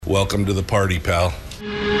Welcome to the party, pal.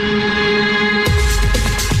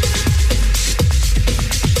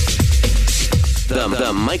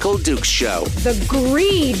 The Michael Dukes Show. The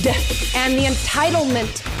greed and the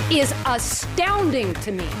entitlement is astounding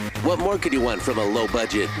to me. What more could you want from a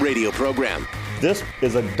low-budget radio program? This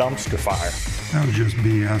is a dumpster fire. That was just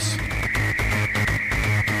BS.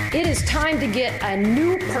 It is time to get a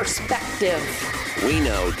new perspective. We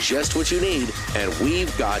know just what you need, and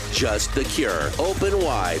we've got just the cure. Open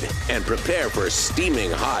wide and prepare for a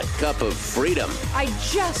steaming hot cup of freedom. I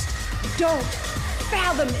just don't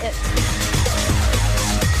fathom it.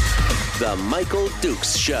 The Michael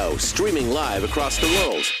Dukes Show, streaming live across the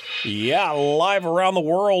world. Yeah, live around the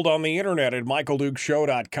world on the internet at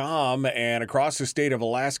michaeldukeshow.com and across the state of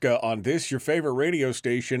Alaska on this, your favorite radio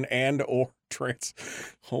station and or trans.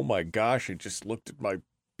 Oh my gosh, I just looked at my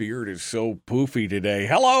beard is so poofy today.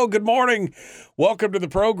 Hello, good morning. Welcome to the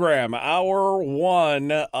program, hour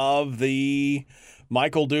one of the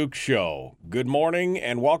Michael Dukes Show. Good morning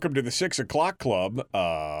and welcome to the 6 o'clock club.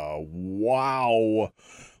 Wow.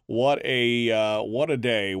 What a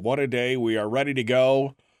day. What a day. We are ready to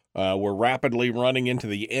go. We're rapidly running into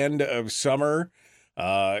the end of summer.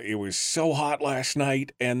 It was so hot last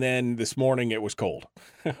night, and then this morning it was cold.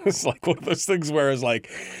 It's like one of those things where it's like,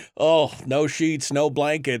 oh, no sheets, no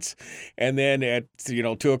blankets. And then at,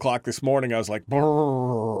 2 o'clock this morning, I was like,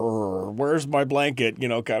 where's my blanket,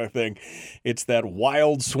 kind of thing. It's that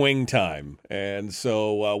wild swing time. And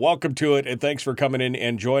so welcome to it, and thanks for coming in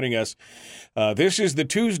and joining us. This is the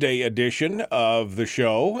Tuesday edition of the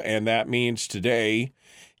show, and that means today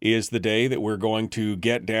is the day that we're going to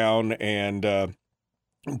get down and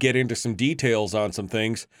get into some details on some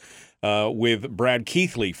things with Brad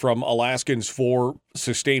Keithley from Alaskans for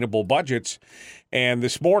Sustainable Budgets. And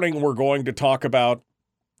this morning we're going to talk about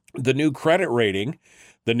the new credit rating,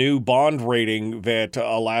 the new bond rating that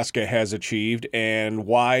Alaska has achieved, and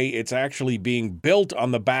why it's actually being built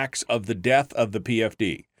on the backs of the death of the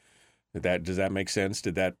PFD. Does that make sense?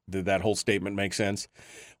 Did that whole statement make sense?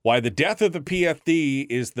 Why the death of the PFD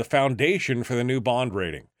is the foundation for the new bond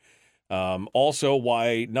rating. Also,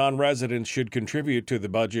 why non-residents should contribute to the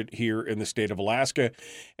budget here in the state of Alaska,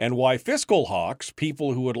 and why fiscal hawks,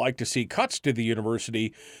 people who would like to see cuts to the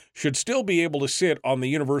university, should still be able to sit on the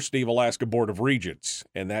University of Alaska Board of Regents.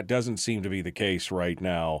 And that doesn't seem to be the case right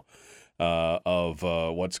now of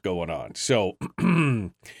what's going on. So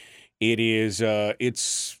it is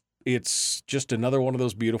it's just another one of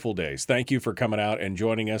those beautiful days. Thank you for coming out and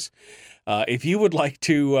joining us. If you would like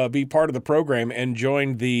to be part of the program and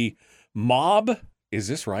join the mob, is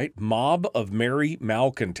this right? Mob of merry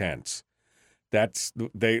malcontents.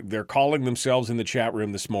 They're calling themselves in the chat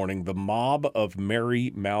room this morning, the mob of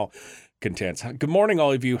merry malcontents. Good morning,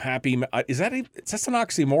 all of you. That's an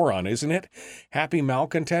oxymoron, isn't it? Happy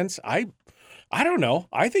malcontents. I don't know.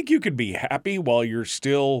 I think you could be happy while you're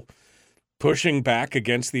still pushing back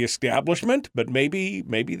against the establishment, but maybe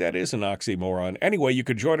that is an oxymoron. Anyway, you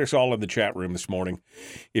could join us all in the chat room this morning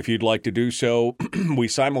if you'd like to do so. We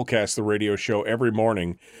simulcast the radio show every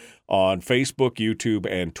morning on Facebook, YouTube,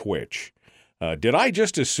 and Twitch. Did I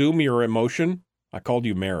just assume your emotion? I called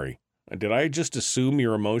you Mary. Did I just assume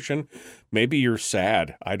your emotion? Maybe you're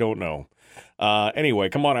sad. I don't know. Anyway,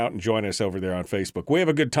 come on out and join us over there on Facebook. We have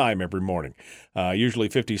a good time every morning. Usually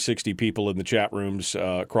 50, 60 people in the chat rooms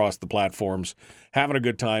across the platforms, having a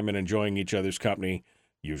good time and enjoying each other's company,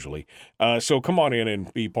 usually. So come on in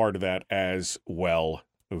and be part of that as well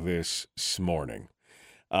this morning.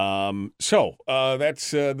 So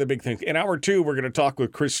that's the big thing. In hour two, we're going to talk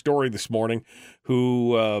with Chris Story this morning,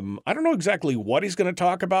 who I don't know exactly what he's going to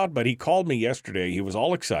talk about, but he called me yesterday. He was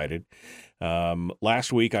all excited.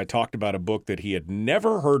 Last week, I talked about a book that he had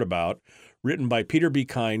never heard about, written by Peter B.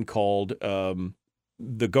 Kind, called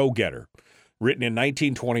The Go-Getter, written in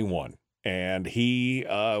 1921. And he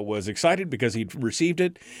was excited because he'd received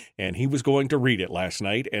it, and he was going to read it last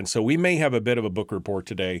night. And so we may have a bit of a book report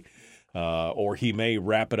today, or he may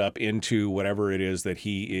wrap it up into whatever it is that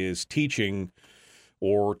he is teaching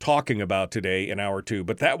or talking about today in hour two.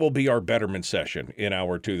 But that will be our betterment session in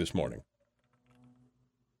hour two this morning.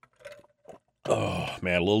 Oh,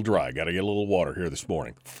 man, a little dry. Got to get a little water here this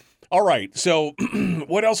morning. All right, so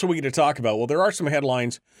what else are we going to talk about? Well, there are some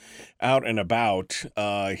headlines out and about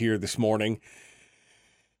here this morning.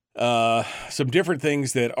 Some different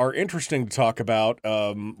things that are interesting to talk about.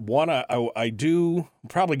 One, I do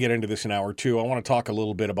probably get into this in hour two. I want to talk a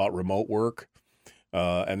little bit about remote work,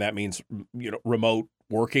 and that means remote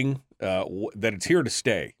working, that it's here to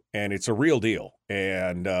stay, and it's a real deal.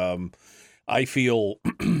 And I feel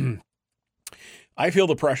I feel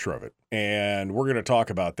the pressure of it, and we're going to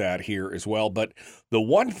talk about that here as well. But the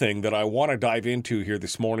one thing that I want to dive into here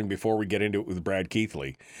this morning before we get into it with Brad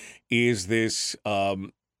Keithley is this,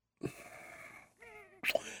 how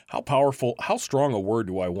powerful, how strong a word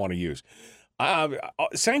do I want to use?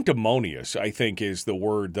 Sanctimonious, I think, is the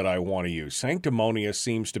word that I want to use. Sanctimonious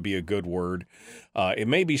seems to be a good word. It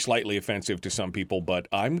may be slightly offensive to some people, but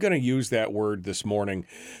I'm going to use that word this morning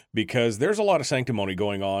because there's a lot of sanctimony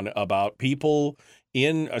going on about people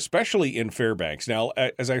especially in Fairbanks. Now,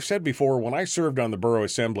 as I've said before, when I served on the Borough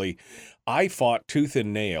Assembly, I fought tooth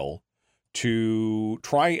and nail to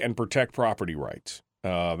try and protect property rights.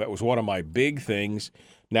 That was one of my big things.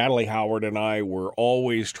 Natalie Howard and I were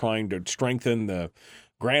always trying to strengthen the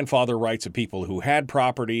grandfather rights of people who had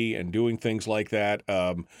property and doing things like that.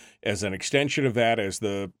 As an extension of that, as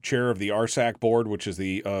the chair of the RSAC board, which is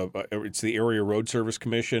it's the Area Road Service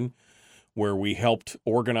Commission, where we helped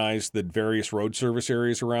organize the various road service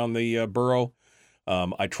areas around the borough.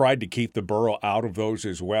 I tried to keep the borough out of those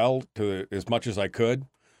as well, as much as I could.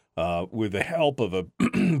 With the help of a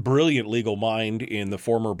brilliant legal mind in the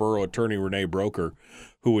former borough attorney, Renee Broker,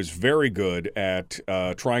 who was very good at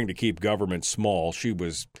trying to keep government small. She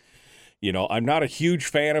was, I'm not a huge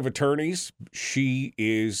fan of attorneys. She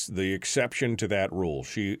is the exception to that rule.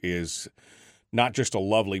 She is not just a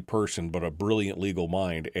lovely person, but a brilliant legal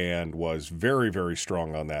mind, and was very, very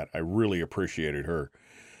strong on that. I really appreciated her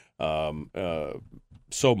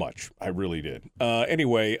so much. I really did.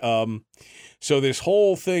 Anyway, so this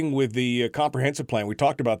whole thing with the comprehensive plan, we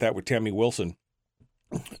talked about that with Tammy Wilson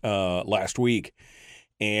last week.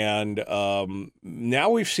 And now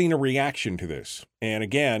we've seen a reaction to this. And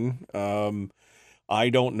again, I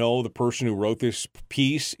don't know the person who wrote this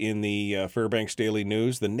piece in the Fairbanks Daily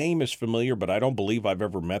News. The name is familiar, but I don't believe I've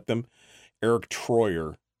ever met them. Eric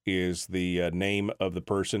Troyer is the name of the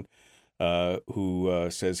person who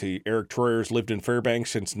says Eric Troyer's lived in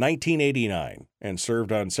Fairbanks since 1989 and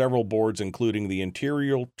served on several boards, including the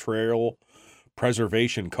Interior Trail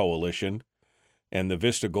Preservation Coalition and the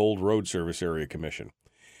Vista Gold Road Service Area Commission.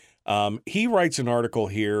 He writes an article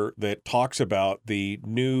here that talks about the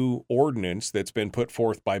new ordinance that's been put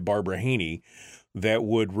forth by Barbara Haney that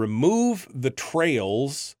would remove the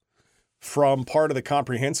trails from part of the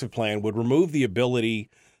comprehensive plan, would remove the ability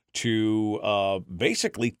to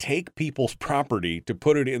basically take people's property, to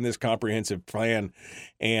put it in this comprehensive plan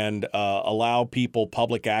and allow people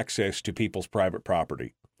public access to people's private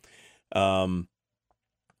property. And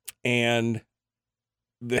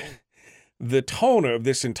the tone of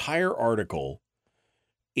this entire article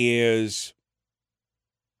is,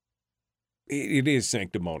 it is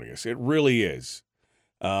sanctimonious. It really is.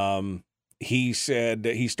 He said,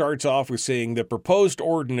 he starts off with saying the proposed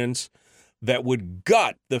ordinance that would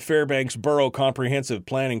gut the Fairbanks Borough comprehensive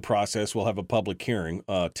planning process will have a public hearing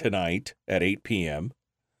tonight at 8 p.m.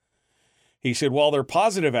 He said, while there are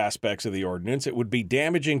positive aspects of the ordinance, it would be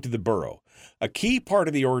damaging to the borough. A key part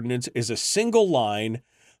of the ordinance is a single line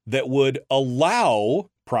that would allow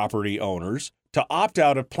property owners to opt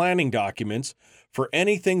out of planning documents for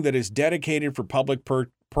anything that is dedicated for public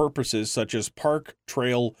purposes, such as park,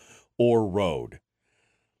 trail, or road.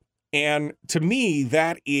 And to me,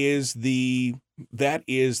 that is the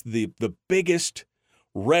biggest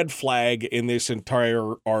red flag in this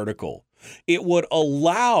entire article. It would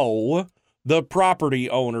allow the property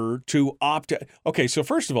owner to opt out. Okay, so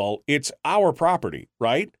first of all, it's our property,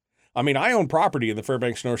 right? I mean, I own property in the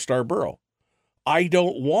Fairbanks North Star Borough. I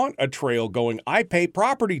don't want a trail going. I pay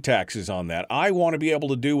property taxes on that. I want to be able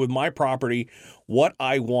to do with my property what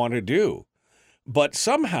I want to do. But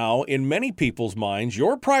somehow, in many people's minds,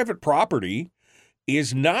 your private property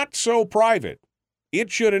is not so private. It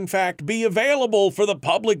should, in fact, be available for the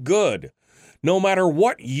public good. No matter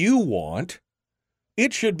what you want,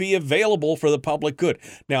 it should be available for the public good.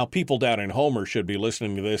 Now, people down in Homer should be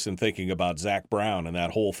listening to this and thinking about Zach Brown and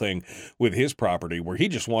that whole thing with his property where he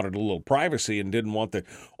just wanted a little privacy and didn't want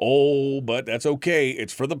but that's okay.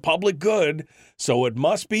 It's for the public good, so it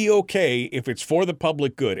must be okay if it's for the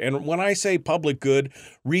public good. And when I say public good,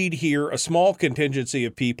 read here a small contingency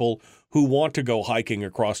of people who want to go hiking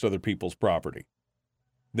across other people's property.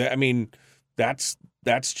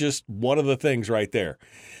 That's just one of the things right there.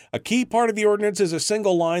 A key part of the ordinance is a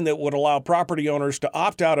single line that would allow property owners to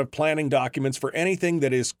opt out of planning documents for anything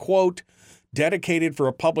that is, quote, dedicated for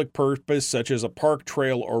a public purpose, such as a park,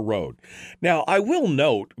 trail, or road. Now, I will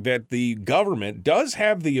note that the government does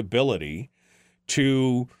have the ability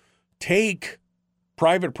to take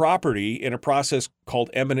private property in a process called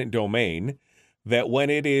eminent domain, that when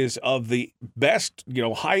it is of the best,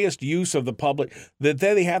 highest use of the public, that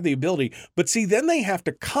then they have the ability. But see, then they have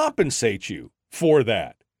to compensate you for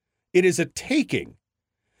that. It is a taking.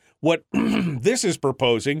 What this is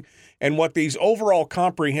proposing and what these overall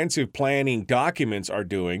comprehensive planning documents are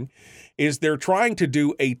doing is they're trying to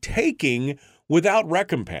do a taking without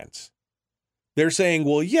recompense. They're saying,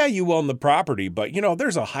 well, yeah, you own the property, but,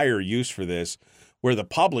 there's a higher use for this where the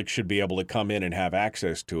public should be able to come in and have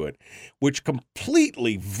access to it, which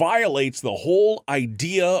completely violates the whole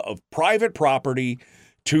idea of private property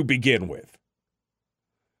to begin with.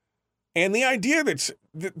 And the idea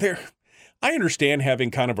I understand having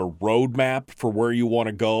kind of a roadmap for where you want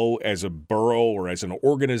to go as a borough or as an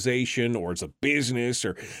organization or as a business,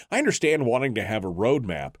 or I understand wanting to have a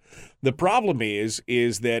roadmap. The problem is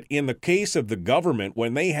that in the case of the government,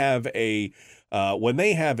 when they have a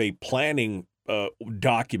planning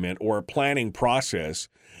document or a planning process,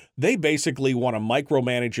 they basically want to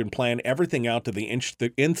micromanage and plan everything out to the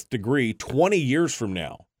nth degree 20 years from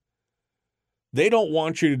now. They don't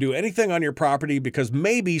want you to do anything on your property because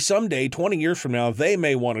maybe someday, 20 years from now, they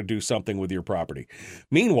may want to do something with your property.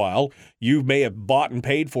 Meanwhile, you may have bought and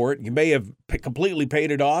paid for it. You may have completely paid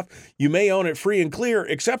it off. You may own it free and clear,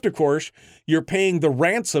 except, of course, you're paying the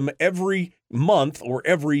ransom every month or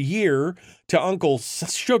every year to Uncle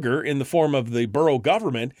Sugar in the form of the borough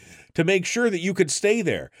government to make sure that you could stay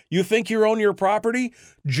there. You think you own your property?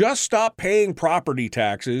 Just stop paying property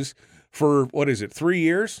taxes for, 3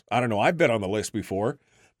 years? I don't know. I've been on the list before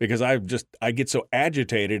because I get so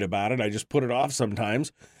agitated about it. I just put it off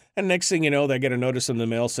sometimes. And next thing you know, they get a notice in the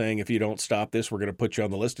mail saying, if you don't stop this, we're going to put you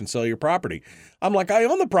on the list and sell your property. I'm like, I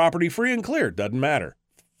own the property free and clear. Doesn't matter.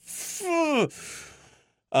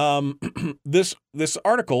 This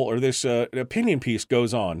article or this opinion piece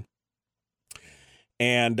goes on.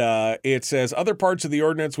 And it says other parts of the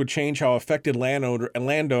ordinance would change how affected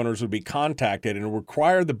landowners would be contacted and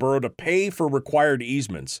require the borough to pay for required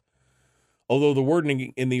easements. Although the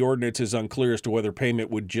wording in the ordinance is unclear as to whether payment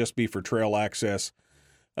would just be for trail access,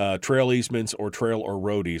 trail easements, or trail or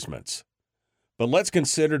road easements. But let's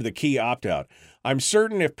consider the key opt-out. I'm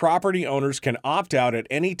certain if property owners can opt out at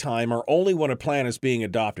any time or only when a plan is being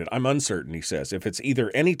adopted. I'm uncertain, he says, if it's either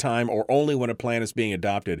any time or only when a plan is being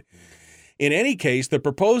adopted. In any case, the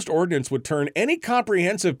proposed ordinance would turn any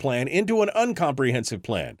comprehensive plan into an uncomprehensive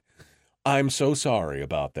plan. I'm so sorry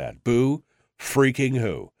about that. Boo freaking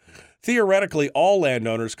who. Theoretically, all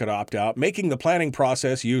landowners could opt out, making the planning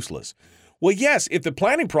process useless. Well, yes, if the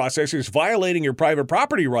planning process is violating your private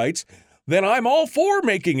property rights, then I'm all for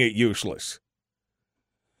making it useless.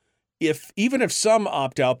 Even if some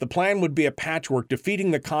opt out, the plan would be a patchwork, defeating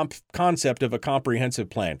the concept of a comprehensive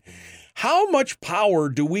plan. How much power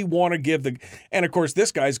do we want to give and of course,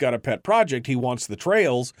 this guy's got a pet project. He wants the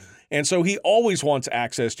trails. And so he always wants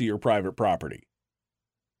access to your private property.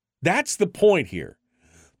 That's the point here.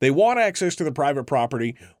 They want access to the private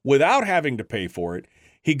property without having to pay for it.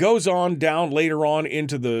 He goes on down later on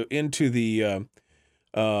into the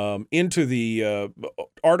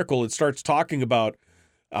article. It starts talking about,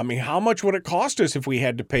 how much would it cost us if we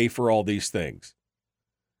had to pay for all these things?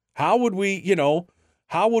 How would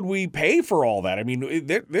we pay for all that?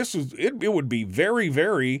 It would be very,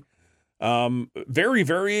 very, very,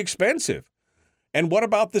 very expensive. And what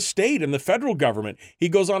about the state and the federal government? He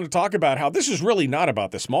goes on to talk about how this is really not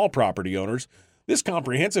about the small property owners. This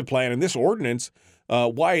comprehensive plan and this ordinance,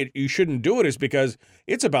 why you shouldn't do it is because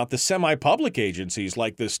it's about the semi-public agencies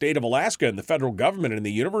like the state of Alaska and the federal government and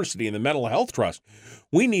the university and the mental health trust.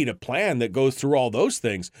 We need a plan that goes through all those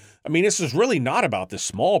things. This is really not about the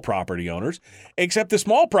small property owners, except the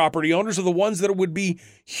small property owners are the ones that would be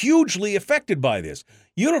hugely affected by this.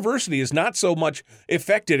 University is not so much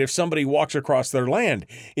affected if somebody walks across their land.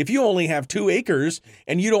 If you only have 2 acres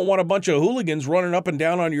and you don't want a bunch of hooligans running up and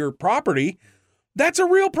down on your property, that's a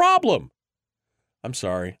real problem. I'm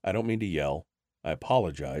sorry. I don't mean to yell. I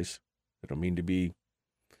apologize. I don't mean to be.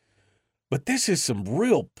 But this is some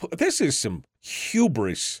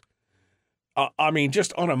hubris.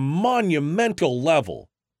 Just on a monumental level.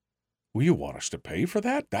 Well, you want us to pay for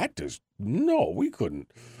that? No, we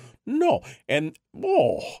couldn't. No. And,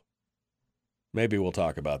 maybe we'll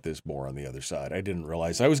talk about this more on the other side. I didn't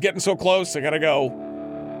realize I was getting so close. I gotta go.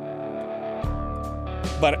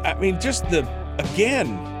 But,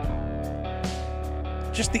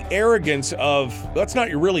 just the arrogance of, that's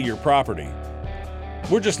not really your property.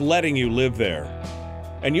 We're just letting you live there.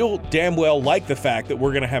 And you'll damn well like the fact that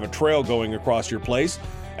we're going to have a trail going across your place,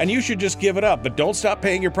 and you should just give it up, but don't stop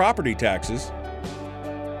paying your property taxes.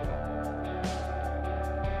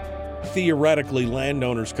 Theoretically,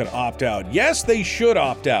 landowners could opt out. Yes, they should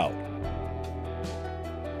opt out.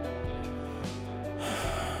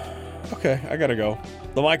 Okay, I gotta go.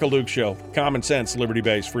 The Michael Duke Show. Common sense,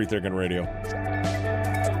 liberty-based, free-thinking radio.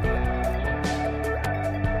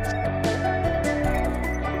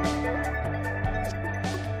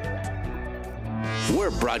 We're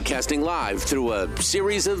broadcasting live through a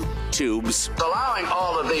series of tubes. Allowing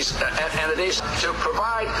all of these entities to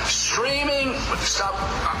provide streaming stuff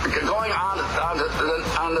going on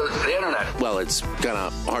the internet. Well, it's kind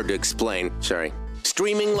of hard to explain. Sorry.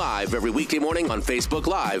 Streaming live every weekday morning on Facebook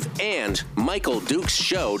Live and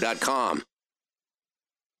MichaelDukesShow.com.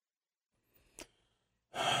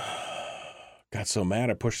 Got so mad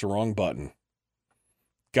I pushed the wrong button.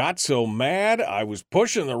 Got so mad I was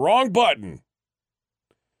pushing the wrong button.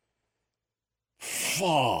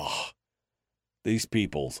 These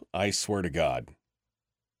people, I swear to God.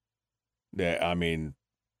 I mean,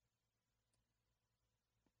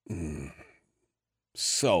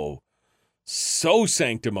 so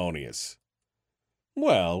sanctimonious.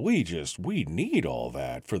 Well, we need all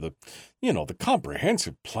that for the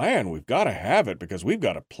comprehensive plan. We've got to have it because we've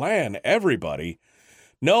got to plan everybody.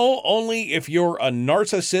 No, only if you're a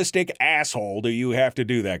narcissistic asshole do you have to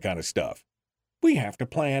do that kind of stuff. We have to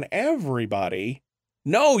plan everybody.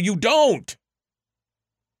 No, you don't.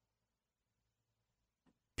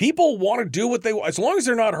 People want to do what they want, as long as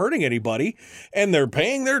they're not hurting anybody and they're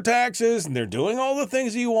paying their taxes and they're doing all the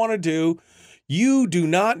things that you want to do. You do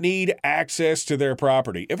not need access to their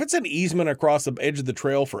property. If it's an easement across the edge of the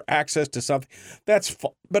trail for access to something, that's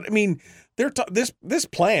fine. But I mean, this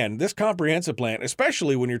plan, this comprehensive plan,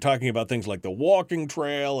 especially when you're talking about things like the walking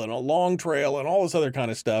trail and a long trail and all this other kind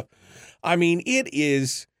of stuff. I mean, it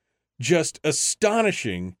is just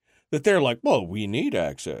astonishing that they're like, well, we need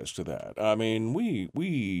access to that. I mean,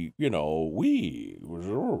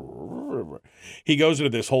 he goes into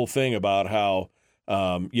this whole thing about how,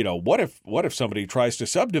 what if somebody tries to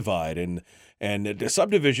subdivide and the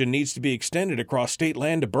subdivision needs to be extended across state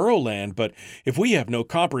land to borough land, but if we have no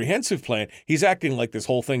comprehensive plan, he's acting like this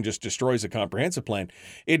whole thing just destroys a comprehensive plan.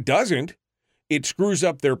 It doesn't. It screws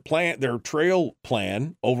up their trail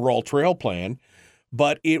plan, overall trail plan,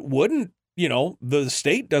 but it wouldn't. The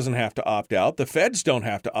state doesn't have to opt out. The feds don't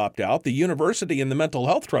have to opt out. The university and the mental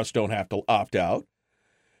health trust don't have to opt out.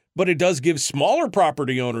 But it does give smaller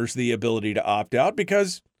property owners the ability to opt out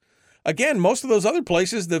because, again, most of those other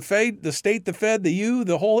places, the state, the fed,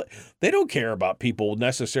 they don't care about people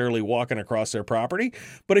necessarily walking across their property.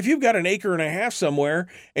 But if you've got an acre and a half somewhere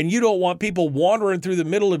and you don't want people wandering through the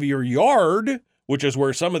middle of your yard, which is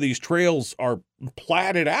where some of these trails are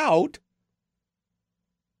platted out,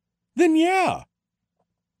 then yeah.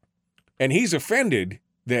 And he's offended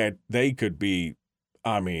that they could be,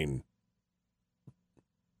 I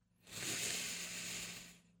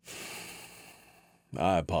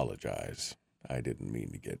apologize. I didn't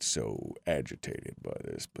mean to get so agitated by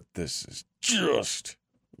this, but this is just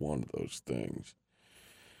one of those things.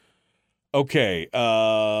 Okay,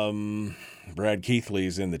 Brad Keithley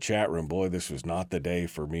is in the chat room. Boy, this was not the day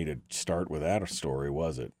for me to start with that story,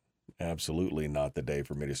 was it? Absolutely not the day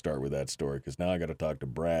for me to start with that story because now I got to talk to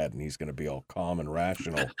Brad and he's going to be all calm and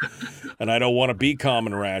rational. And I don't want to be calm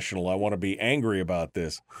and rational. I want to be angry about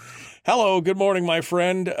this. Hello, good morning, my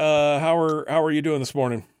friend. How are you doing this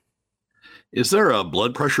morning? Is there a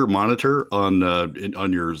blood pressure monitor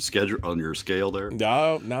on your schedule on your scale there?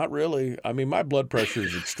 No, not really. I mean, my blood pressure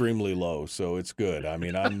is extremely low, so it's good. I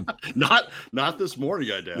mean, I'm not this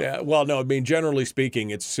morning, I doubt. Yeah, well, no, I mean, generally speaking,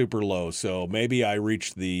 it's super low. So maybe I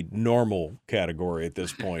reached the normal category at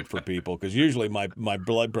this point for people because usually my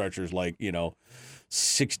blood pressure is like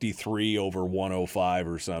 63 over 105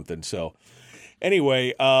 or something. So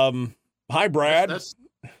anyway, hi, Brad.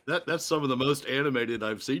 That's some of the most animated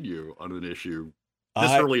I've seen you on an issue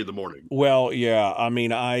this early in the morning. Well, yeah. I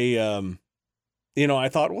mean, I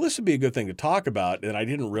thought, well, this would be a good thing to talk about. And I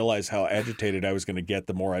didn't realize how agitated I was going to get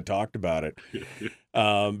the more I talked about it.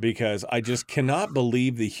 Because I just cannot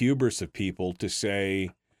believe the hubris of people to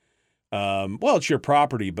say, well, it's your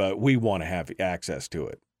property, but we want to have access to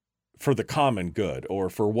it for the common good or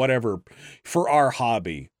for whatever, for our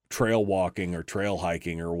hobby, trail walking or trail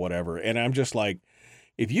hiking or whatever. And I'm just like,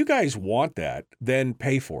 if you guys want that, then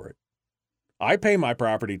pay for it. I pay my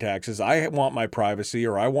property taxes. I want my privacy,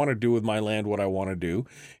 or I want to do with my land what I want to do.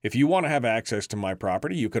 If you want to have access to my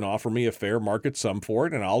property, you can offer me a fair market sum for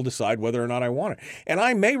it, and I'll decide whether or not I want it. And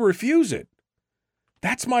I may refuse it.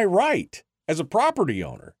 That's my right as a property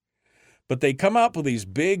owner. But they come up with these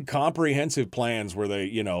big comprehensive plans where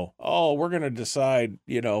they, we're going to decide,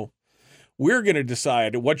 we're going to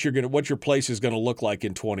decide what your place is going to look like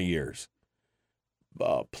in 20 years.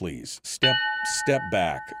 Please step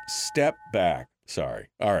back. Sorry.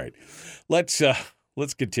 All right. Let's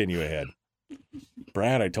continue ahead.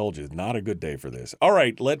 Brad, I told you, not a good day for this. All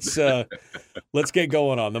right, let's get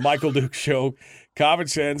going on the Michael Dukes Show. Common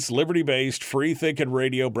sense, liberty-based, free-thinking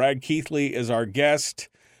radio. Brad Keithley is our guest.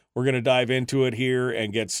 We're going to dive into it here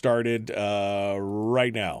and get started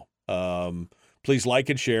right now. Please like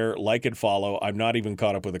and share, like and follow. I'm not even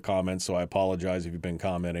caught up with the comments, so I apologize if you've been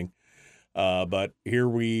commenting. But here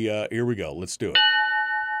we go. Let's do it.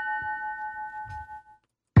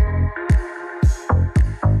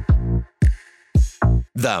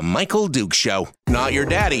 The Michael Duke Show. Not your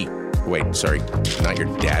daddy. Wait, sorry. Not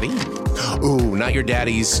your daddy? Ooh, not your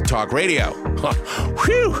daddy's talk radio.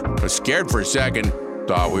 Whew. I was scared for a second.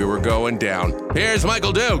 Thought we were going down. Here's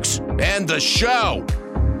Michael Dukes and the show.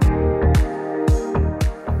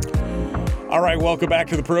 All right, welcome back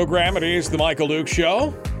to the program. It is the Michael Dukes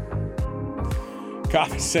Show.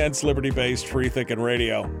 Common sense, liberty-based, free-thinking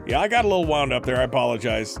radio. Yeah, I got a little wound up there. I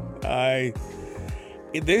apologize.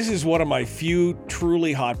 This is one of my few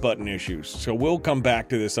truly hot-button issues. So we'll come back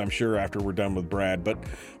to this, I'm sure, after we're done with Brad. But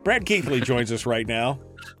Brad Keithley joins us right now.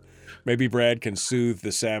 Maybe Brad can soothe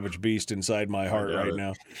the savage beast inside my heart right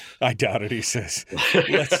now. I doubt it, he says.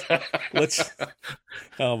 Let's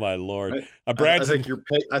oh, my Lord. I think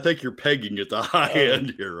you're pegging at the high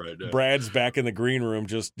end here right now. Brad's back in the green room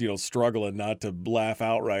just, struggling not to laugh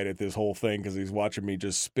outright at this whole thing because he's watching me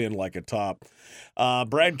just spin like a top.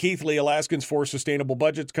 Brad Keithley, Alaskans for Sustainable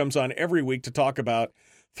Budgets, comes on every week to talk about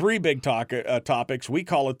three big topics. We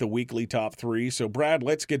call it the weekly top three. So, Brad,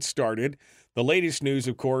 let's get started. The latest news,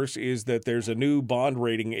 of course, is that there's a new bond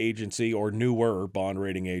rating agency, or newer bond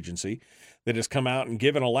rating agency, that has come out and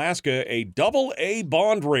given Alaska a AA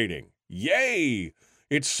bond rating. Yay!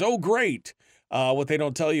 It's so great. What they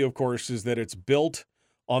don't tell you, of course, is that it's built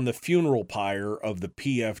on the funeral pyre of the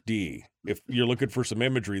PFD. If you're looking for some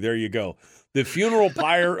imagery, there you go. The funeral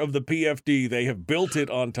pyre of the PFD, they have built it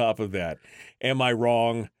on top of that. Am I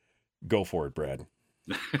wrong? Go for it, Brad.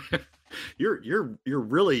 You're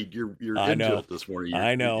into it this morning.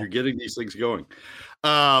 I know. You're getting these things going.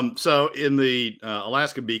 So in the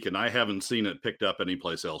Alaska Beacon, I haven't seen it picked up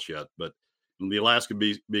anyplace else yet, but in the Alaska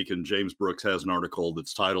Beacon, James Brooks has an article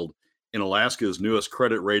that's titled "In Alaska's Newest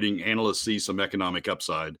Credit Rating, Analysts See Some Economic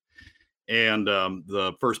Upside." And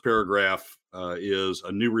the first paragraph is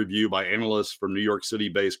a new review by analysts from New York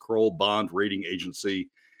City-based Kroll Bond Rating Agency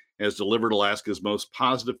has delivered Alaska's most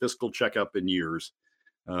positive fiscal checkup in years.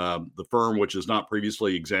 The firm, which has not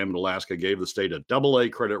previously examined Alaska, gave the state a AA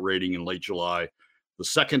credit rating in late July, the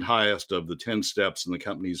second highest of the 10 steps in the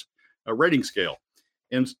company's rating scale.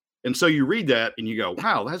 And so you read that and you go,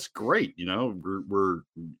 wow, that's great.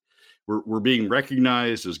 We're being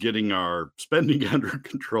recognized as getting our spending under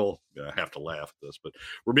control. I have to laugh at this, but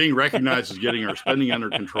we're being recognized as getting our spending under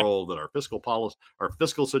control, that our fiscal policy, our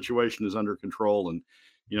fiscal situation is under control. And,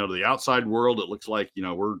 to the outside world, it looks like,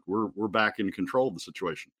 we're back in control of the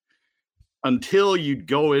situation until you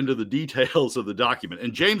go into the details of the document.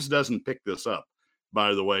 And James doesn't pick this up,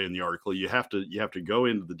 by the way, in the article. You have to go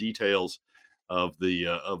into the details of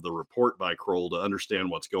the report by Kroll to understand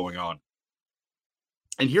what's going on.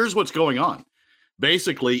 And here's what's going on.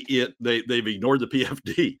 Basically, they've ignored the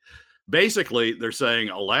PFD. Basically, they're saying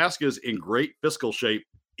Alaska's in great fiscal shape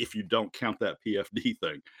if you don't count that PFD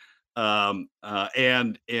thing.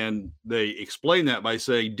 And they explain that by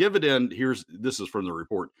saying this is from the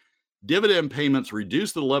report. Dividend payments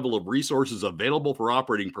reduce the level of resources available for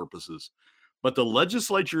operating purposes, but the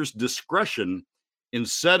legislature's discretion in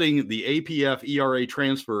setting the APF ERA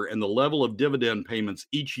transfer and the level of dividend payments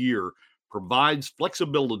each year provides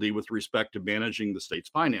flexibility with respect to managing the state's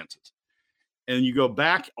finances. And you go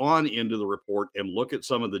back on into the report and look at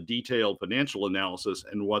some of the detailed financial analysis,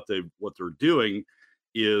 and what they're doing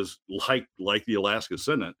is like the Alaska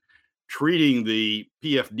Senate, treating the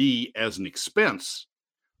PFD as an expense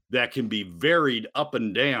that can be varied up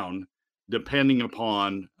and down depending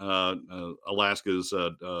upon Alaska's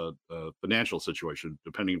financial situation,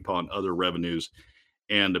 depending upon other revenues,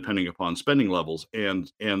 and depending upon spending levels.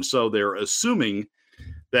 And so they're assuming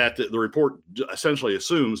that the report essentially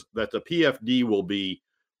assumes that the PFD will be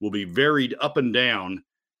varied up and down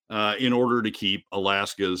in order to keep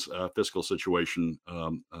Alaska's fiscal situation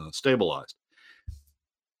stabilized.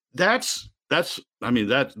 That's what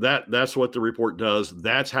the report does.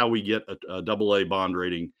 That's how we get a AA bond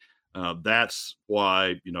rating. That's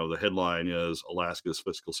why the headline is Alaska's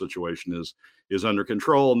fiscal situation is under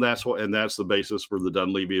control, and that's the basis for the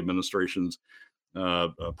Dunleavy administration's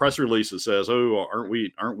press release that says, "Oh,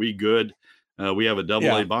 aren't we good? We have a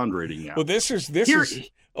AA bond rating now." Well, this is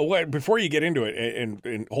before you get into it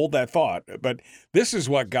and hold that thought, but this is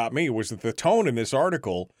what got me, was that the tone in this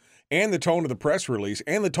article and the tone of the press release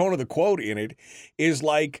and the tone of the quote in it is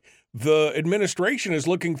like the administration is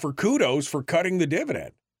looking for kudos for cutting the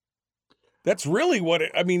dividend. That's really what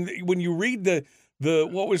when you read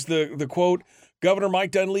What was the quote? Governor Mike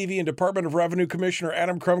Dunleavy and Department of Revenue Commissioner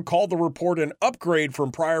Adam Crum called the report an upgrade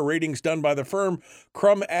from prior ratings done by the firm,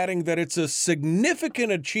 Crum adding that it's a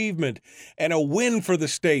significant achievement and a win for the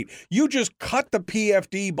state. You just cut the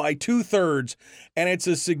PFD by 2/3, and it's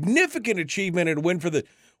a significant achievement and win for the...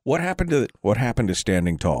 What happened to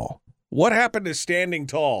Standing Tall? What happened to Standing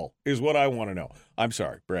Tall is what I want to know. I'm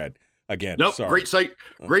sorry, Brad. Again, nope. Sorry.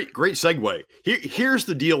 Great segue. Here's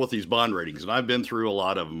the deal with these bond ratings, and I've been through a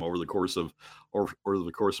lot of them over the course of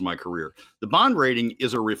my career. The bond rating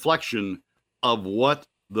is a reflection of what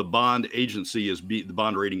the bond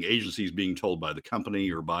rating agency is being told by the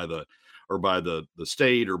company or by the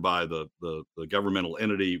state or by the governmental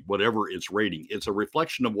entity, whatever it's rating. It's a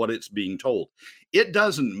reflection of what it's being told. It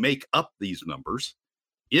doesn't make up these numbers.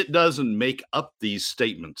 It doesn't make up these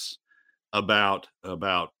statements about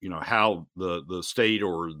how the state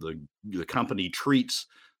or the company treats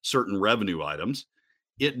certain revenue items.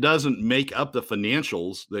 It doesn't make up the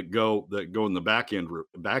financials that go in the back end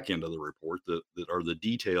of the report that are the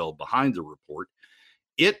detail behind the report.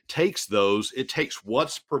 It takes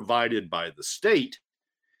what's provided by the state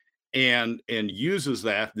and uses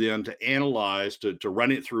that then to analyze, to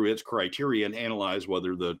run it through its criteria and analyze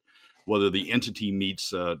whether the entity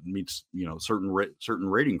meets certain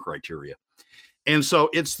rating criteria. And so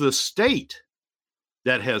it's the state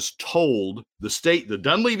that has told the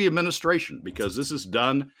Dunleavy administration, because this is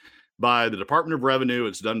done by the Department of Revenue,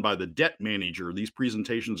 it's done by the debt manager. These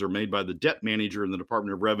presentations are made by the debt manager in the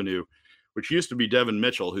Department of Revenue, which used to be Devin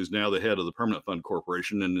Mitchell, who's now the head of the Permanent Fund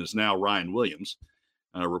Corporation, and is now Ryan Williams,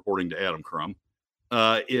 reporting to Adam Crum.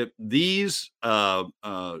 These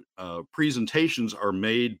presentations are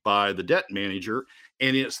made by the debt manager,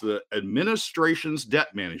 and it's the administration's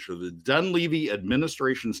debt manager, the Dunleavy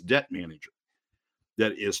administration's debt manager,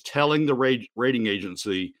 that is telling the rating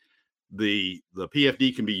agency the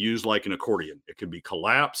PFD can be used like an accordion. It can be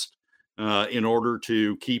collapsed in order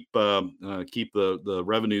to keep the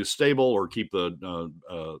revenue stable or keep the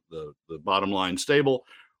bottom line stable,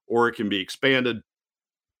 or it can be expanded.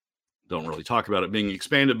 Don't really talk about it being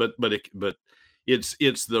expanded, but it's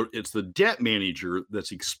the debt manager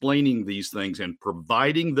that's explaining these things and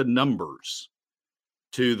providing the numbers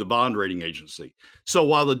to the bond rating agency. So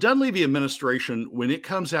while the Dunleavy administration, when it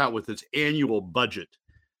comes out with its annual budget,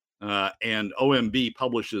 and OMB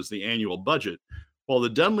publishes the annual budget, while the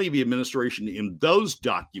Dunleavy administration in those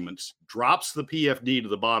documents drops the PFD to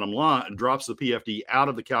the bottom line and drops the PFD out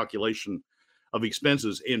of the calculation of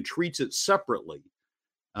expenses and treats it separately,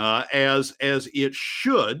 as it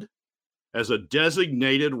should, as a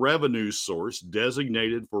designated revenue source,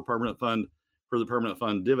 designated for the permanent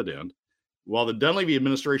fund dividend. While the Dunleavy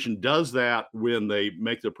administration does that when they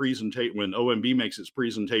make the presentation, when OMB makes its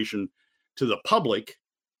presentation to the public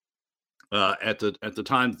at the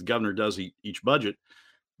time the governor does each budget,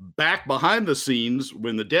 back behind the scenes,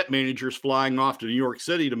 when the debt manager's flying off to New York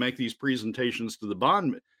City to make these presentations to the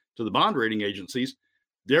bond rating agencies,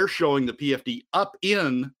 they're showing the PFD up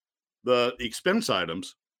in the expense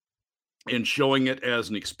items and showing it as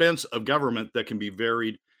an expense of government that can be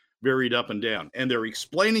varied up and down. And they're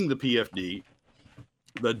explaining the PFD.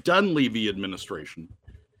 The Dunleavy administration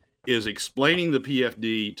is explaining the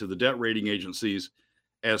PFD to the debt rating agencies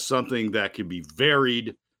as something that can be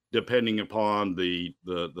varied depending upon the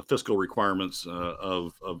fiscal requirements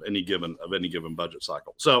of any given budget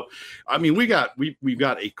cycle. So, I mean, we've got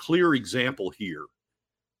a clear example here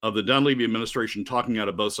of the Dunleavy administration talking out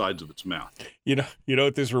of both sides of its mouth. You know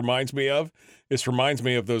what this reminds me of? This reminds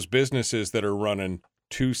me of those businesses that are running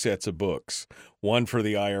two sets of books, one for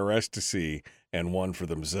the IRS to see and one for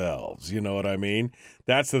themselves. You know what I mean?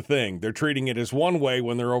 That's the thing. They're treating it as one way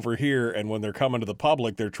when they're over here, and when they're coming to the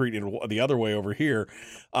public, they're treating it the other way over here.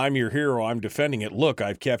 I'm your hero. I'm defending it. Look,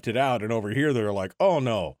 I've kept it out. And over here, they're like, oh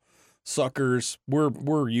no, suckers,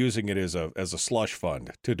 we're using it as a slush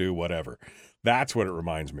fund to do whatever. That's what it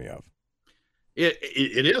reminds me of.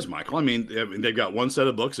 It is, Michael. I mean, they've got one set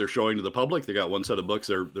of books they're showing to the public. They got one set of books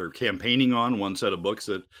they're campaigning on. One set of books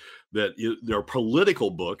that they're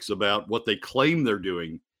political books about what they claim they're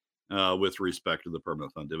doing with respect to the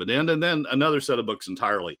permanent fund dividend, and then another set of books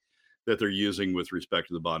entirely that they're using with respect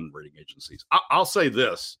to the bond rating agencies. I'll say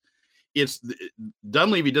this: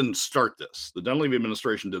 Dunleavy didn't start this. The Dunleavy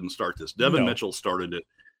administration didn't start this. Devin Mitchell started it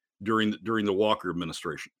during the Walker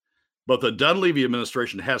administration, but the Dunleavy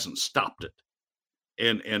administration hasn't stopped it.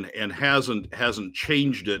 And hasn't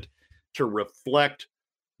changed it to reflect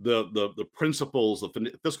the principles,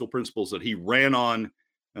 the fiscal principles that he ran on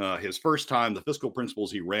his first time, the fiscal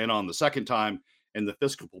principles he ran on the second time, and the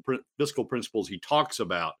fiscal principles he talks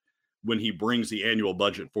about when he brings the annual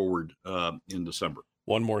budget forward in December.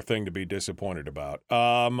 One more thing to be disappointed about.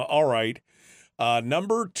 All right.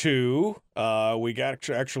 Number 2, we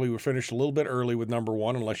finished a little bit early with number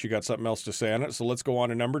 1, unless you got something else to say on it. So let's go on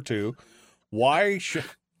to number 2. Why should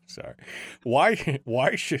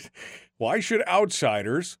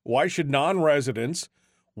outsiders, why should non-residents,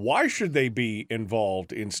 why should they be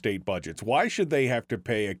involved in state budgets? Why should they have to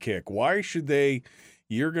pay a kick?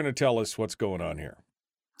 You're going to tell us what's going on here.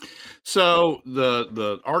 So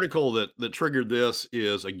the article that triggered this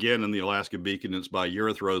is, again, in the Alaska Beacon. It's by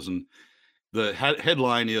Yerith Rosen. The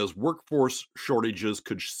headline is "Workforce Shortages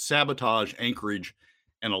Could Sabotage Anchorage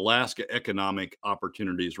and Alaska Economic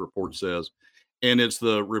Opportunities," report says. And it's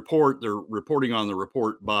the report, they're reporting on the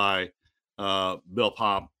report by Bill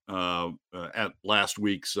Popp at last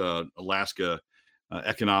week's Alaska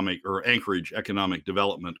Anchorage Economic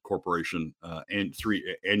Development Corporation and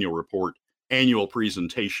annual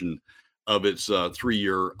presentation of its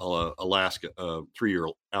 3-year Alaska 3-year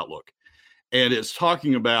outlook. And it's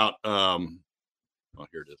talking about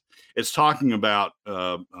here it is. It's talking about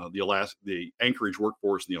the Anchorage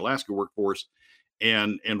workforce and the Alaska workforce,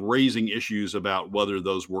 and raising issues about whether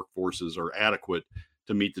those workforces are adequate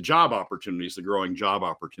to meet the job opportunities, the growing job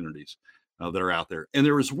opportunities that are out there. And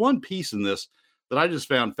there was one piece in this that I just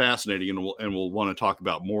found fascinating, and we'll want to talk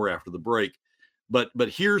about more after the break. But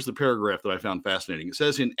here's the paragraph that I found fascinating. It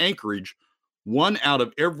says, in Anchorage, 1 out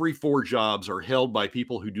of every 4 jobs are held by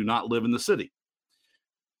people who do not live in the city.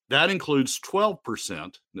 That includes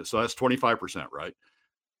 12%. So that's 25%, right?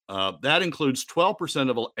 That includes 12%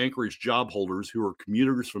 of Anchorage job holders who are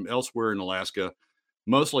commuters from elsewhere in Alaska,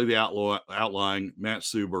 mostly the outlying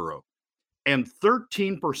Mat-Su borough. And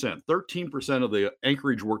 13% of the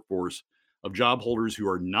Anchorage workforce of job holders who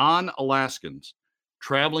are non-Alaskans,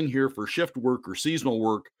 traveling here for shift work or seasonal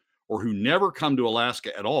work, or who never come to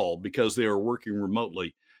Alaska at all because they are working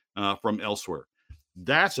remotely from elsewhere.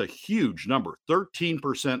 That's a huge number.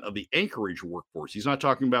 13% of the Anchorage workforce. He's not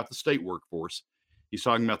talking about the state workforce. He's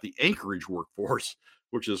talking about the Anchorage workforce,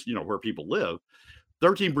 which is, where people live.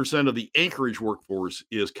 13% of the Anchorage workforce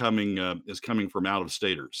is coming from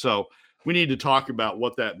out-of-staters. So we need to talk about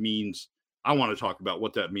what that means. I want to talk about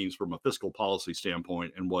what that means from a fiscal policy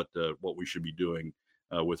standpoint, and what we should be doing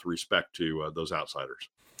with respect to those outsiders.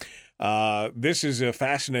 This is a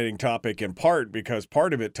fascinating topic, in part because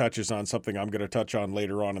part of it touches on something I'm going to touch on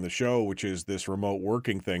later on in the show, which is this remote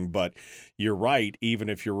working thing. But you're right. Even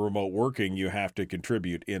if you're remote working, you have to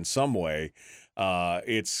contribute in some way.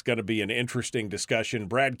 It's going to be an interesting discussion.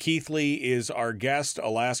 Brad Keithley is our guest,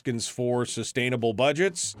 Alaskans for Sustainable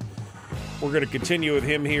Budgets. We're going to continue with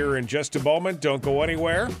him here in just a moment. Don't go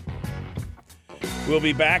anywhere. We'll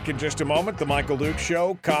be back in just a moment. The Michael Duke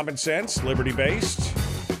Show, common sense, liberty-based,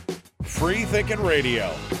 free-thinking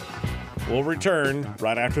radio. We'll return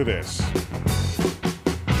right after this.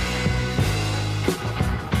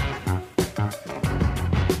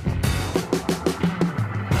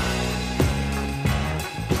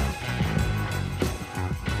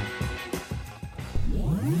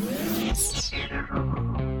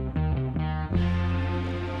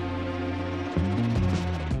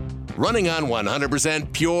 Running on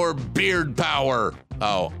 100% pure beard power.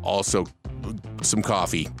 Oh, also some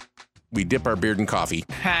coffee. We dip our beard in coffee.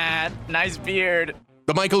 Ha, nice beard.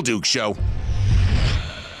 The Michael Duke Show.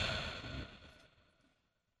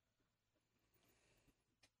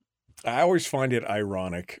 I always find it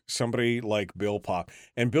ironic, somebody like Bill Popp,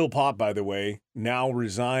 and Bill Popp, by the way, now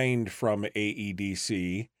resigned from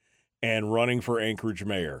AEDC and running for Anchorage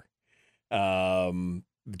mayor.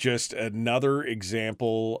 Just another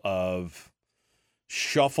example of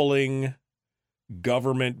shuffling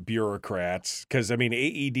government bureaucrats, because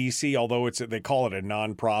AEDC, although they call it a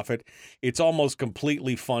nonprofit, it's almost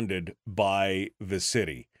completely funded by the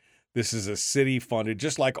city. This is a city funded,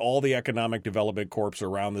 just like all the economic development corps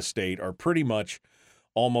around the state are pretty much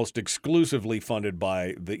almost exclusively funded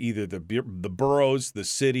by either the boroughs, the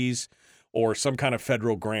cities, or some kind of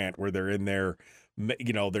federal grant where they're in there.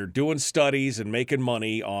 They're doing studies and making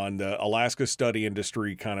money on the Alaska study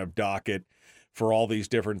industry kind of docket for all these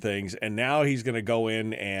different things. And now he's going to go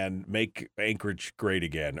in and make Anchorage great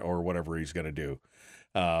again, or whatever he's going to do.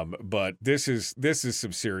 But this is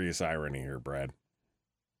some serious irony here, Brad.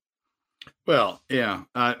 Well, yeah.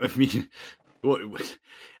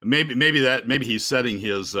 Maybe he's setting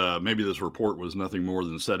his. Maybe this report was nothing more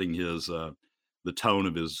than setting his the tone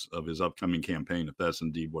of his upcoming campaign, if that's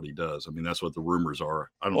indeed what he does. I mean, that's what the rumors are.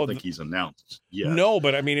 I don't think he's announced yet. No,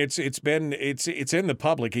 but I mean, it's in the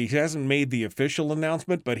public. He hasn't made the official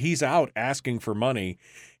announcement, but he's out asking for money.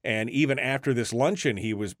 And even after this luncheon,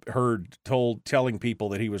 he was telling people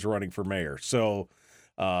that he was running for mayor. So,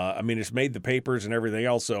 I mean, it's made the papers and everything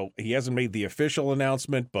else. So he hasn't made the official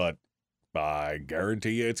announcement, but I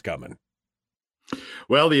guarantee you it's coming.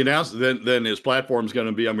 Well, the announcement then his platform is going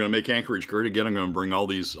to be, I'm going to make Anchorage great again. I'm going to bring all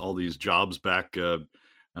these jobs back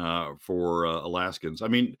for Alaskans. I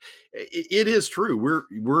mean, it is true.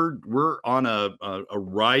 We're on a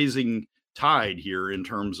rising tide here in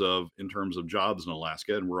terms of jobs in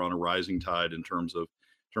Alaska, and we're on a rising tide in terms of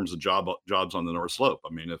jobs on the North Slope.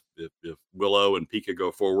 I mean, if Willow and Pika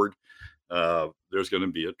go forward, there's going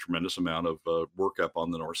to be a tremendous amount of work up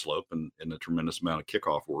on the North Slope and a tremendous amount of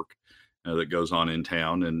kickoff work that goes on in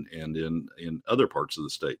town and in other parts of the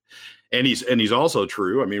state. And he's also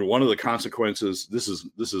true. I mean, one of the consequences, this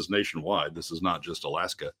is nationwide, this is not just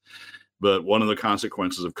Alaska, but one of the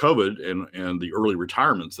consequences of COVID and the early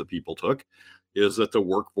retirements that people took is that the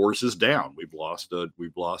workforce is down. We've lost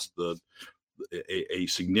a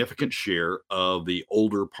significant share of the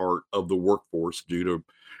older part of the workforce due to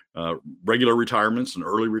regular retirements and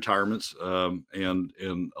early retirements. And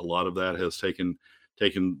a lot of that has taken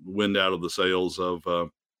wind out of the sails of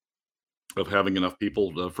having enough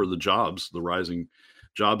people for the jobs, the rising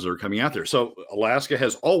jobs that are coming out there. So Alaska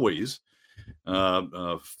has always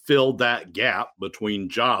filled that gap between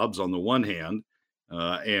jobs on the one hand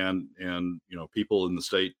and people in the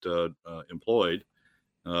state employed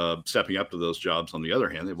stepping up to those jobs on the other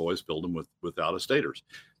hand. They've always filled them with out-of-staters.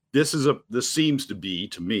 This seems to be,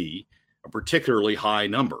 to me, a particularly high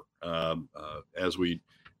number as we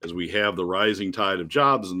have the rising tide of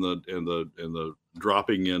jobs and the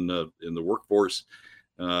dropping in the workforce.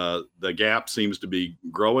 The gap seems to be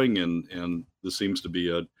growing, and this seems to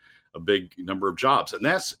be a big number of jobs. And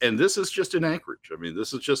this is just in Anchorage. I mean,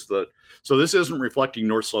 this is just so this isn't reflecting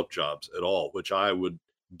North Slope jobs at all, which I would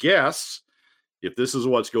guess, if this is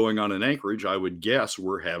what's going on in Anchorage, I would guess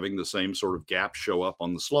we're having the same sort of gap show up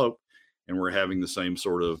on the slope, and we're having the same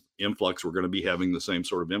sort of influx. We're going to be having the same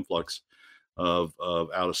sort of influx of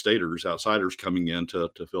outsiders coming in to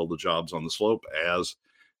fill the jobs on the slope as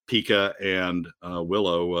Pika and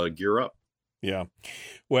Willow gear up. Yeah.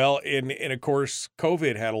 Well, and of course,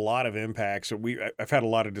 COVID had a lot of impacts. I've had a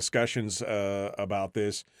lot of discussions about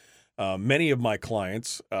this. Many of my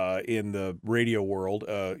clients in the radio world,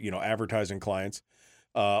 advertising clients,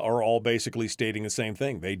 are all basically stating the same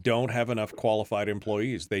thing. They don't have enough qualified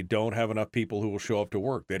employees. They don't have enough people who will show up to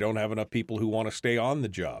work. They don't have enough people who want to stay on the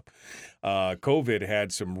job. COVID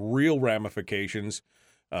had some real ramifications.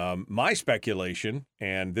 My speculation,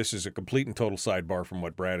 and this is a complete and total sidebar from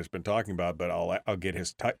what Brad has been talking about, but I'll get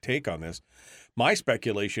his take on this. My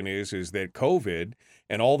speculation is that COVID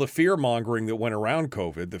and all the fear mongering that went around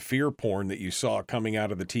COVID, the fear porn that you saw coming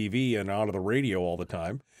out of the TV and out of the radio all the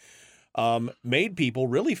time, made people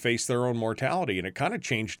really face their own mortality, and it kind of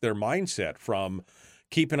changed their mindset from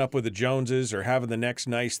keeping up with the Joneses or having the next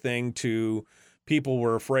nice thing to people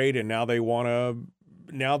were afraid, and now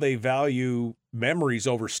they value memories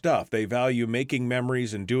over stuff. They value making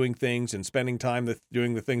memories and doing things and spending time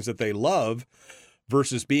doing the things that they love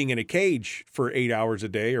versus being in a cage for 8 hours a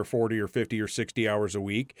day or 40 or 50 or 60 hours a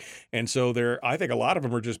week. And so I think a lot of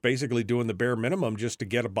them are just basically doing the bare minimum just to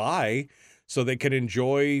get by so they can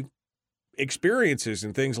enjoy experiences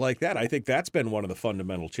and things like that. I think that's been one of the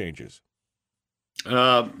fundamental changes.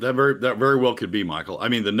 That very well could be, Michael. I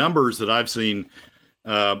mean, the numbers that I've seen,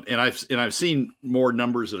 and I've seen more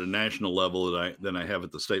numbers at a national level than I have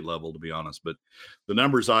at the state level, to be honest. But the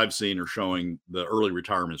numbers I've seen are showing the early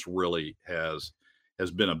retirements really has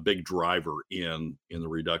been a big driver in the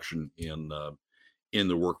reduction in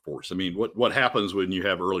the workforce. I mean, what happens when you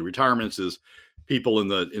have early retirements is people in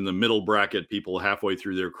the middle bracket, people halfway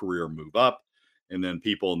through their career move up, and then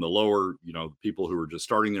people in the lower, people who are just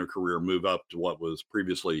starting their career move up to what was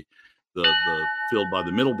previously the filled by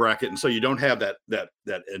the middle bracket. And so you don't have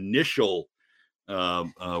that initial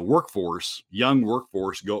workforce, young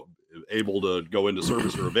workforce able to go into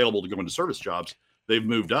service or available to go into service jobs. They've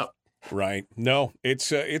moved up. Right. No,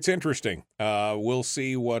 it's interesting. We'll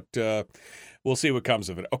see what comes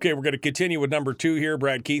of it. Okay, we're going to continue with number 2 here.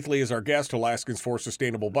 Brad Keithley is our guest. Alaskans for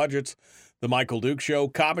Sustainable Budgets, The Michael Duke Show,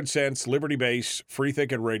 Common Sense, Liberty Base, Free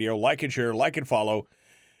Thinking Radio. Like and share, like and follow.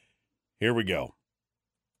 Here we go.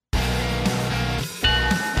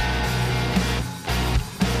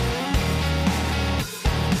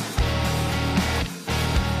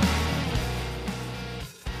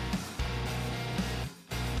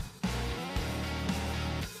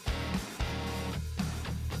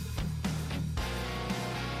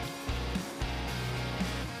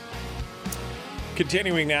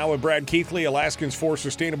 Continuing now with Brad Keithley, Alaskans for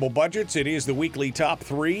Sustainable Budgets. It is the weekly top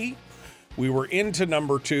 3. We were into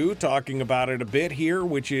number 2, talking about it a bit here,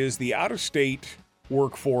 which is the out-of-state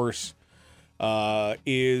workforce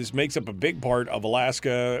makes up a big part of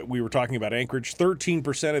Alaska. We were talking about Anchorage.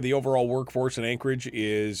 13% of the overall workforce in Anchorage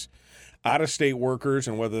is out-of-state workers,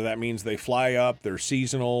 and whether that means they fly up, they're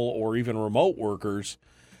seasonal, or even remote workers,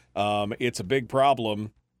 it's a big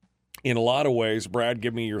problem in a lot of ways. Brad,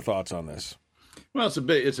 give me your thoughts on this. Well,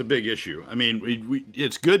 it's a big issue. I mean,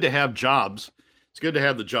 it's good to have jobs. It's good to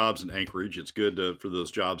have the jobs in Anchorage. It's good for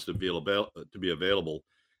those jobs to be available.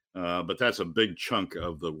 But that's a big chunk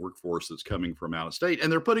of the workforce that's coming from out of state,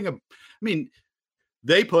 and they're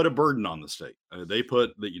they put a burden on the state. They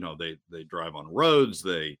drive on roads.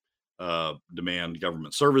 They demand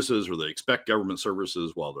government services, or they expect government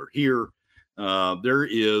services while they're here. There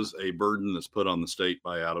is a burden that's put on the state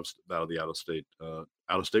by out of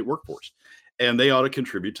state workforce, and they ought to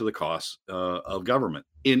contribute to the costs of government.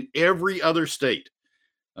 In every other state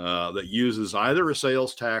that uses either a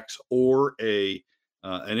sales tax or an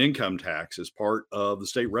income tax as part of the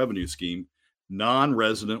state revenue scheme,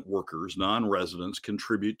 non-residents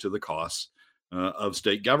contribute to the costs of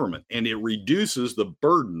state government, and it reduces the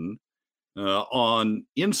burden on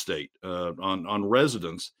in-state, on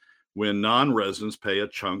residents, when non-residents pay a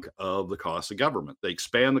chunk of the cost of government. They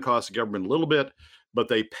expand the cost of government a little bit, but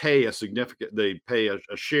they pay a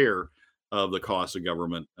share of the cost of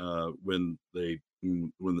government when the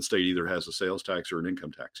state either has a sales tax or an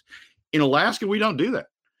income tax. In Alaska, we don't do that.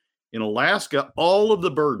 In Alaska, all of the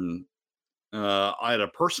burden at a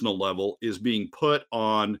personal level is being put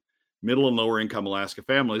on middle and lower income Alaska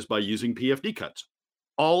families by using PFD cuts.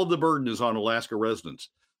 All of the burden is on Alaska residents.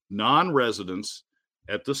 Non-residents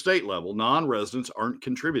at the state level, non-residents aren't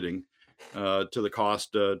contributing to the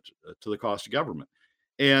cost of government.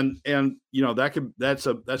 And that's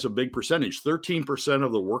a big percentage. 13%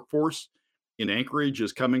 of the workforce in Anchorage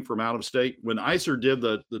is coming from out of state. When ICER did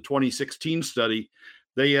the 2016 study,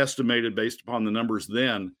 they estimated, based upon the numbers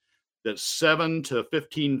then, that 7 to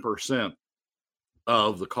 15%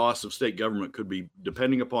 of the cost of state government could be,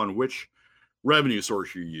 depending upon which revenue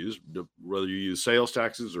source you use, whether you use sales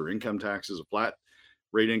taxes or income taxes, a flat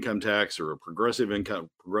rate income tax or a progressive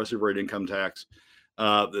rate income tax,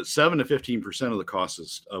 that 7 to 15% of the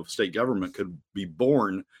costs of state government could be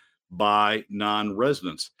borne by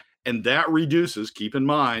non-residents. And that reduces, keep in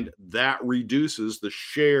mind, that reduces the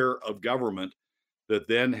share of government that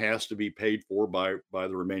then has to be paid for by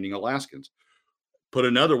the remaining Alaskans. Put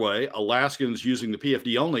another way, Alaskans using the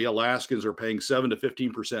PFD only, Alaskans are paying 7 to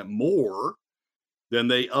 15% more than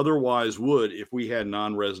they otherwise would if we had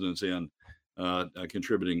non-residents in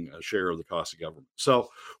contributing a share of the cost of government. So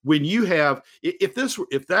when you have, if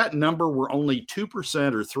that number were only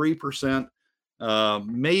 2% or 3%,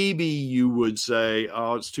 maybe you would say,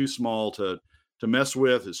 oh, it's too small to mess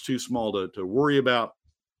with. It's too small to worry about.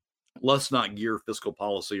 Let's not gear fiscal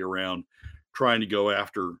policy around trying to go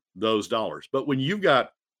after those dollars. But when you've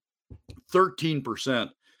got 13%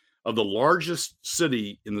 of the largest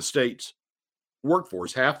city in the state's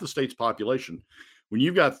workforce, half the state's population, when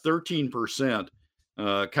you've got 13%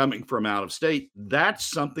 coming from out of state, that's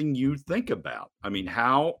something you think about. I mean,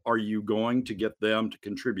 how are you going to get them to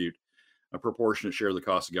contribute a proportionate share of the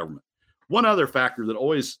cost of government? One other factor that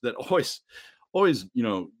always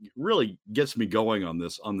really gets me going on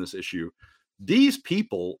this issue: these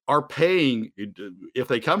people are paying, if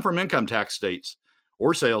they come from income tax states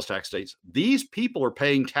or sales tax states, these people are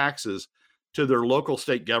paying taxes to their local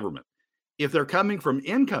state government. If they're coming from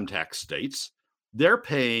income tax states, they're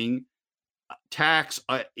paying tax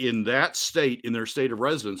in that state, in their state of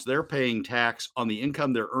residence. They're paying tax on the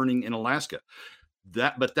income they're earning in Alaska.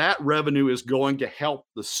 But that revenue is going to help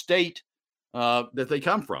the state that they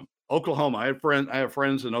come from. Oklahoma, I have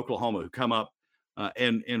friends in Oklahoma who come up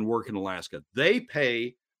and work in Alaska. They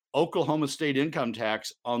pay Oklahoma state income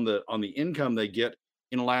tax on the income they get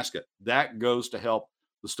in Alaska. That goes to help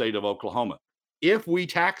the state of Oklahoma. If we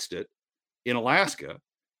taxed it in Alaska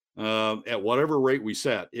at whatever rate we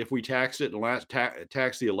set, if we taxed it and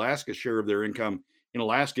tax the Alaska share of their income in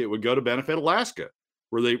Alaska, it would go to benefit Alaska,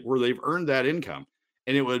 where they've earned that income,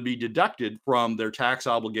 and it would be deducted from their tax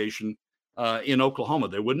obligation in Oklahoma.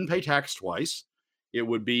 They wouldn't pay tax twice.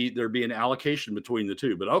 There'd be an allocation between the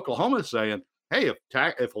two. But Oklahoma is saying, hey,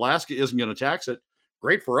 if Alaska isn't going to tax it,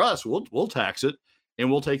 great for us. We'll tax it,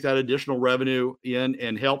 and we'll take that additional revenue in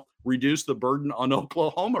and help reduce the burden on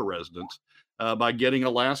Oklahoma residents by getting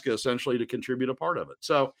Alaska essentially to contribute a part of it.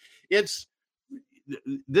 So this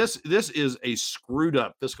is a screwed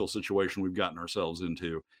up fiscal situation we've gotten ourselves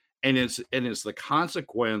into, and it's the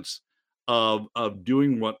consequence of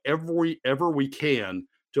doing whatever we can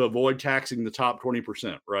to avoid taxing the top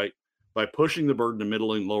 20%, right? By pushing the burden to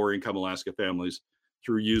middle and lower income Alaska families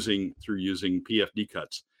through using PFD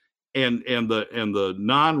cuts, and the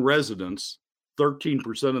non-residents,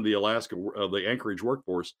 13% of the Anchorage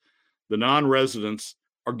workforce, the non-residents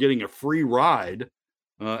are getting a free ride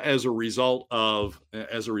as a result of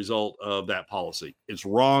that policy. It's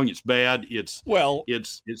wrong. It's bad. It's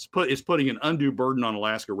putting an undue burden on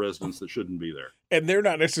Alaska residents that shouldn't be there. And they're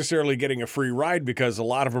not necessarily getting a free ride because a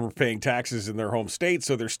lot of them are paying taxes in their home state,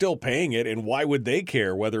 so they're still paying it. And why would they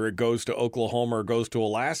care whether it goes to Oklahoma or goes to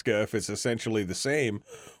Alaska if it's essentially the same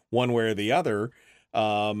one way or the other?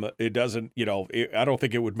 It doesn't, I don't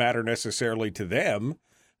think it would matter necessarily to them.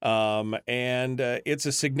 And it's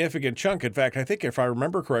a significant chunk. In fact, I think if I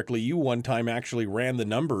remember correctly, you one time actually ran the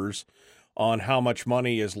numbers on how much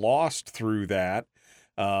money is lost through that.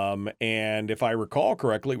 And if I recall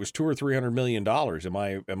correctly, it was $200 or $300 million.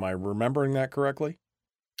 Am I remembering that correctly?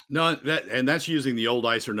 No, that's using the old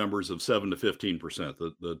ICER numbers of 7 to 15%.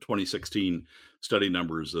 The 2016 study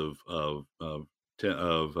numbers of 7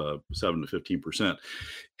 to 15%.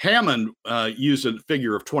 Hammond used a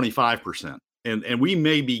figure of 25%. And we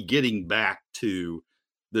may be getting back to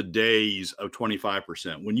the days of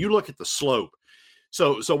 25%. When you look at the slope,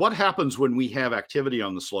 so what happens when we have activity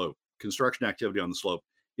on the slope, construction activity on the slope,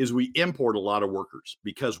 is we import a lot of workers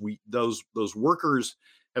because those workers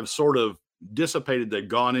have sort of dissipated. They've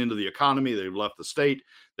gone into the economy. They've left the state.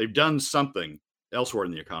 They've done something elsewhere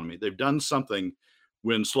in the economy. They've done something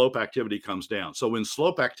when slope activity comes down. So when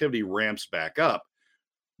slope activity ramps back up,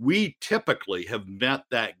 we typically have met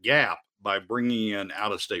that gap by bringing in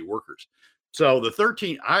out-of-state workers. So the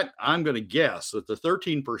 13, I'm going to guess that the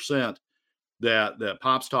 13% that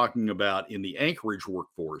Pop's talking about in the Anchorage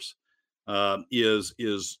workforce is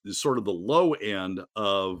sort of the low end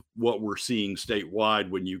of what we're seeing statewide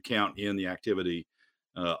when you count in the activity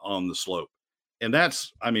on the slope. And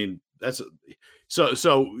using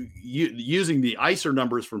the ICER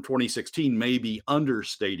numbers from 2016 may be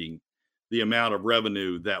understating the amount of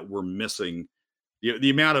revenue that we're missing,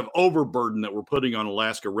 the amount of overburden that we're putting on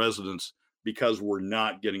Alaska residents because we're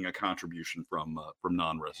not getting a contribution from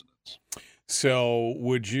non-residents. So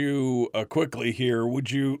would you quickly here,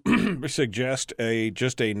 would you suggest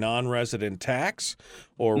just a non-resident tax,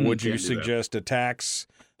 or would you suggest a tax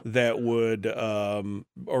that would,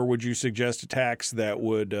 or would you suggest a tax that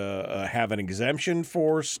would have an exemption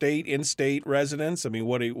for in-state residents? I mean,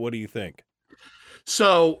 what do you think?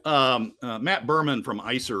 So Matt Berman from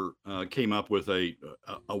ICER came up with an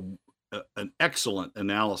excellent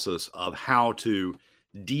analysis of how to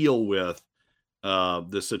deal with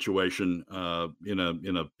this situation in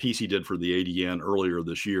a piece he did for the ADN earlier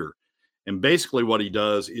this year. And basically what he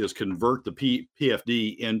does is convert the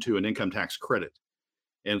PFD into an income tax credit,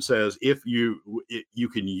 and says if you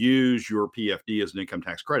can use your PFD as an income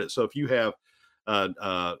tax credit. So if you have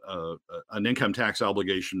an income tax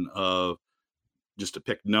obligation of, just to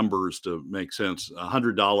pick numbers to make sense,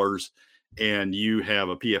 $100, and you have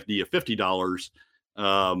a PFD of $50,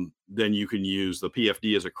 then you can use the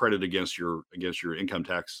PFD as a credit against your income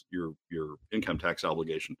tax, your income tax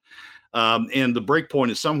obligation. And the break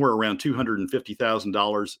point is somewhere around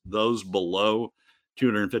 $250,000. Those below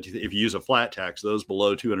 $250,000, if you use a flat tax, those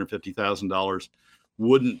below $250,000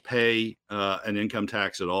 wouldn't pay an income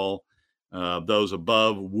tax at all. Those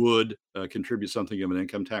above would contribute something of an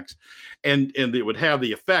income tax, and it would have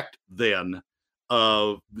the effect then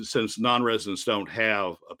of, since non-residents don't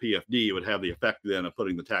have a PFD, it would have the effect then of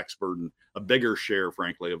putting the tax burden, a bigger share,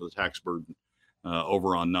 frankly, of the tax burden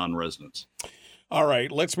over on non-residents. All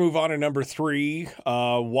right, let's move on to number 3.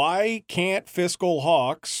 Why can't fiscal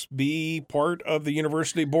hawks be part of the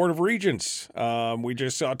University Board of Regents? We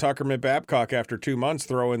just saw Tuckerman Babcock after 2 months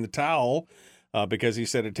throw in the towel because he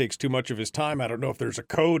said it takes too much of his time. I don't know if there's a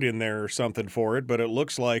code in there or something for it, but it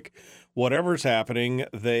looks like whatever's happening,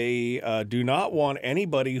 they do not want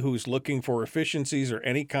anybody who's looking for efficiencies or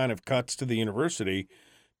any kind of cuts to the university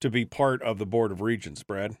to be part of the Board of Regents,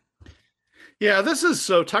 Brad. Yeah,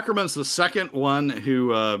 so Tuckerman's the second one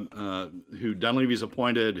who Dunleavy's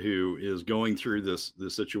appointed, who is going through this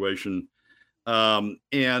situation,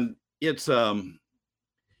 and it's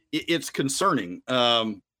concerning.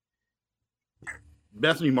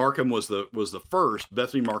 Bethany Markham was the first.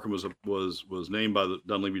 Bethany Markham was named by the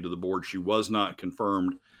Dunleavy to the board. She was not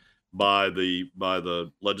confirmed by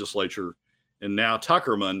the legislature, and now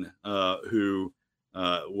Tuckerman, who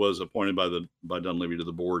was appointed by Dunleavy to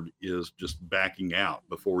the board, is just backing out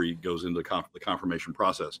before he goes into the confirmation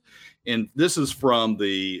process. And this is from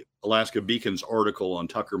the Alaska Beacon's article on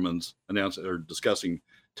discussing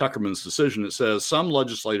Tuckerman's decision. It says some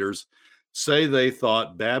legislators say they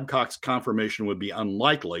thought Babcock's confirmation would be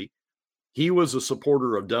unlikely. He was a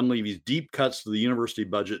supporter of Dunleavy's deep cuts to the university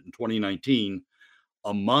budget in 2019,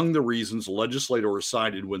 among the reasons legislators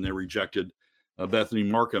cited when they rejected Bethany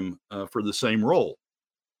Markham for the same role.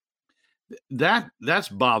 That's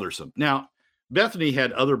bothersome. Now, Bethany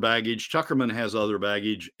had other baggage. Tuckerman has other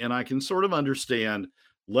baggage, and I can sort of understand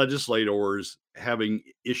legislators having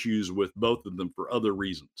issues with both of them for other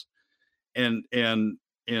reasons. And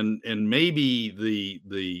maybe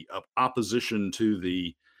the opposition to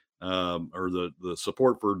the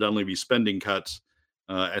support for Dunleavy spending cuts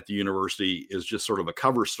at the university is just sort of a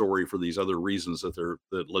cover story for these other reasons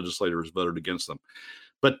that legislators voted against them.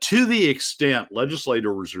 But to the extent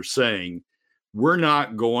legislators are saying, we're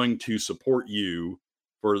not going to support you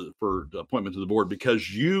for the appointment to the board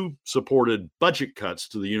because you supported budget cuts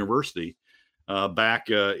to the university back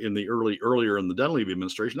in the earlier in the Dunleavy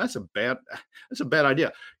administration, that's a bad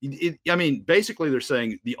idea. Basically they're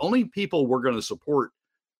saying the only people we're going to support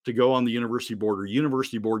to go on the university board or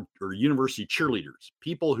university cheerleaders,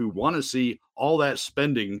 people who want to see all that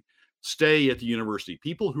spending stay at the university,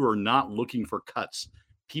 people who are not looking for cuts,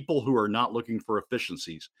 people who are not looking for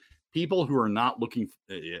efficiencies, people who are not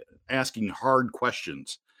asking hard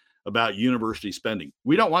questions about university spending.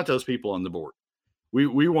 We don't want those people on the board. We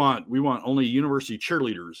want only university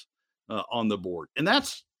cheerleaders on the board, and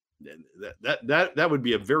that would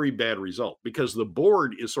be a very bad result because the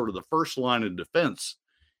board is sort of the first line of defense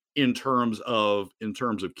in terms of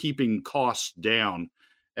keeping costs down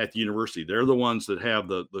at the university. They're the ones that have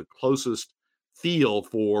the closest feel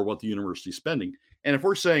for what the university is spending. And if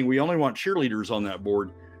we're saying we only want cheerleaders on that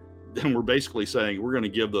board, then we're basically saying we're going to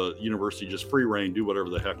give the university just free reign, do whatever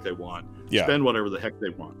the heck they want, spend whatever the heck they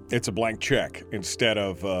want. It's a blank check instead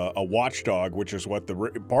of a watchdog, which is what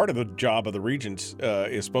part of the job of the regents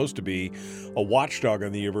is supposed to be, a watchdog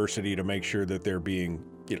on the university to make sure that they're being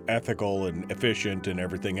ethical and efficient and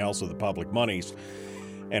everything else with the public monies.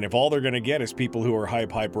 And if all they're going to get is people who are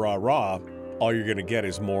hype, rah, rah, all you're going to get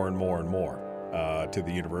is more and more and more to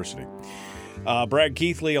the university. Brad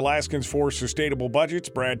Keithley, Alaskans for Sustainable Budgets.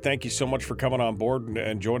 Brad, thank you so much for coming on board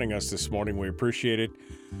and joining us this morning. We appreciate it.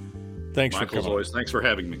 Thanks Michael, for coming. As always, thanks for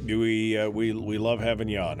having me. We love having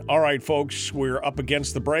you on. All right, folks, we're up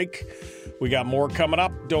against the break. We got more coming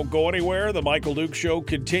up. Don't go anywhere. The Michael Duke Show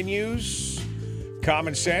continues.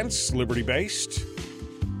 Common sense, liberty-based,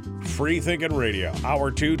 free-thinking radio.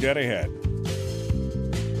 Hour 2, dead ahead.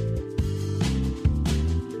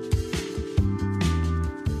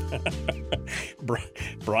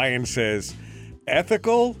 Brian says,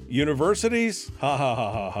 ethical universities? Ha, ha,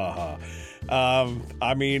 ha, ha, ha, ha.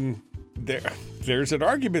 There's an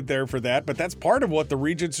argument there for that, but that's part of what the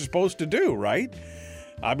regents are supposed to do, right?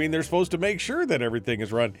 They're supposed to make sure that everything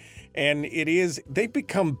is run. And they've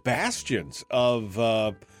become bastions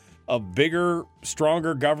of bigger,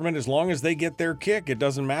 stronger government. As long as they get their kick, it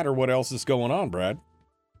doesn't matter what else is going on, Brad.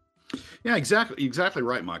 Yeah, exactly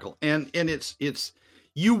right, Michael. And it's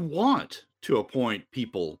you want to appoint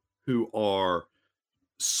people who are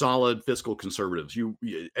solid fiscal conservatives. You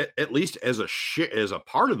at least as a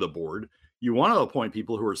part of the board, you want to appoint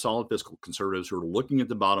people who are solid fiscal conservatives, who are looking at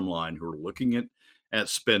the bottom line, who are looking at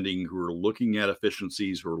spending, who are looking at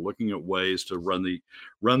efficiencies, who are looking at ways to run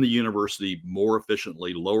the university more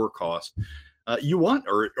efficiently, lower cost. You want,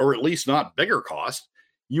 or at least not bigger cost.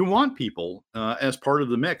 You want people as part of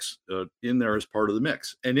the mix in there as part of the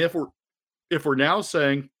mix. And if we're now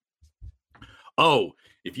saying, oh,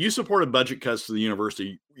 if you supported budget cuts to the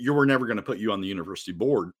university, you were never going to put you on the university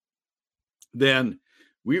board, then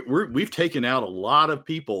we've taken out a lot of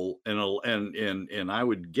people, and I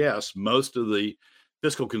would guess most of the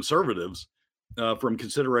fiscal conservatives from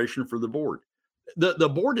consideration for the board. The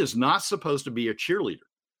board is not supposed to be a cheerleader.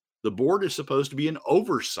 The board is supposed to be an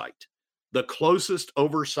oversight, the closest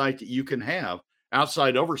oversight that you can have,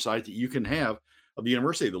 outside oversight that you can have of the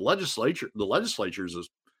university. The legislature is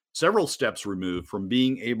several steps removed from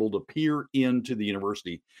being able to peer into the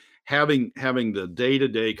university, having the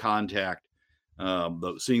day-to-day contact,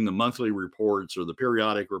 seeing the monthly reports or the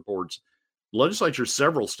periodic reports. The legislature is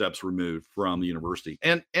several steps removed from the university.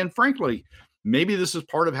 And frankly, maybe this is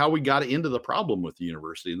part of how we got into the problem with the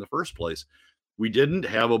university in the first place. We didn't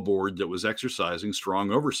have a board that was exercising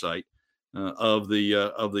strong oversight of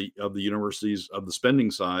the universities, of the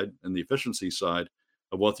spending side and the efficiency side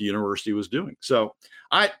of what the university was doing. So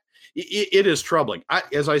it is troubling.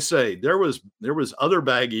 As I say, there was other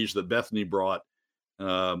baggage that Bethany brought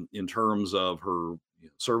in terms of her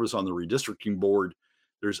service on the redistricting board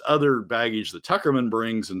There's other baggage that Tuckerman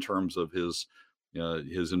brings in terms of his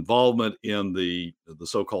involvement in the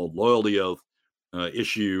so-called loyalty oath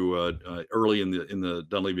issue early in the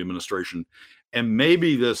Dunleavy administration, and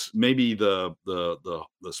maybe the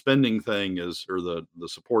spending thing or the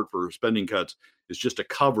support for spending cuts is just a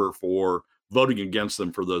cover for voting against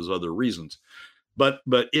them for those other reasons. But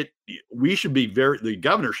the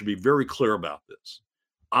governor should be very clear about this.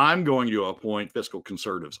 I'm going to appoint fiscal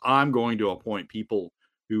conservatives. I'm going to appoint people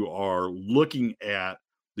who are looking at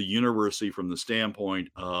the university from the standpoint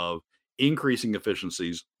of increasing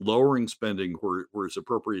efficiencies, lowering spending where it's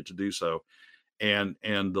appropriate to do so. And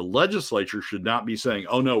the legislature should not be saying,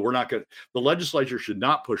 oh, no, we're not going to. The legislature should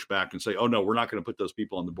not push back and say, oh, no, we're not going to put those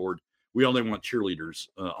people on the board. We only want cheerleaders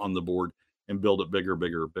on the board and build it bigger,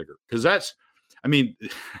 bigger, bigger. Because that's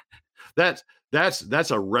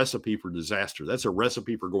a recipe for disaster. That's a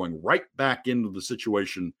recipe for going right back into the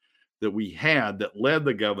situation that we had that led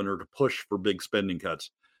the governor to push for big spending cuts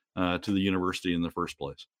to the university in the first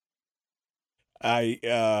place. And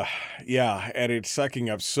it's sucking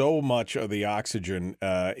up so much of the oxygen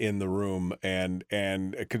in the room and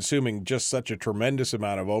consuming just such a tremendous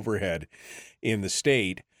amount of overhead in the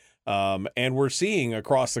state. And we're seeing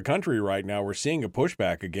across the country right now, we're seeing a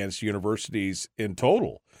pushback against universities in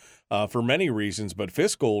total for many reasons, but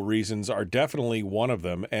fiscal reasons are definitely one of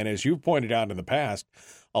them. And as you've pointed out in the past,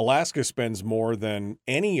 Alaska spends more than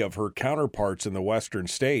any of her counterparts in the western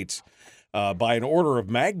states by an order of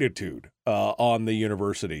magnitude on the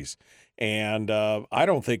universities. And I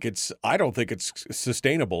don't think it's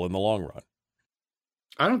sustainable in the long run.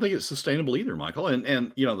 I don't think it's sustainable either, Michael.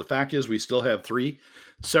 And the fact is we still have 3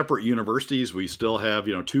 separate universities. We still have,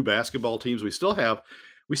 2 basketball teams. We still have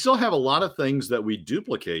a lot of things that we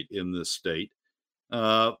duplicate in this state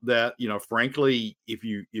that, frankly, if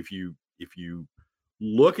you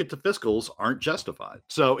look at the fiscals, aren't justified.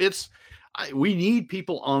 So we need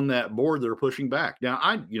people on that board that are pushing back.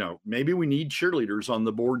 Now, maybe we need cheerleaders on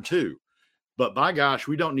the board too, but by gosh,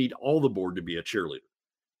 we don't need all the board to be a cheerleader.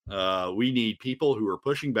 We need people who are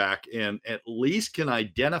pushing back and at least can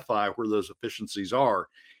identify where those efficiencies are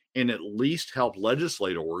and at least help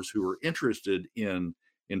legislators who are interested in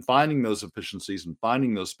finding those efficiencies and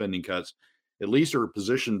finding those spending cuts, at least are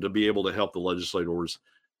positioned to be able to help the legislators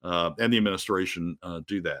and the administration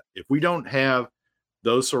do that. If we don't have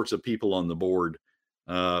those sorts of people on the board,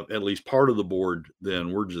 at least part of the board,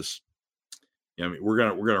 then we're just, we're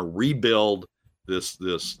gonna rebuild this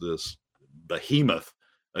behemoth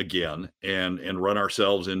again and run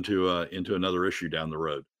ourselves into another issue down the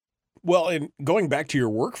road. Well, and going back to your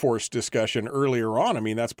workforce discussion earlier on,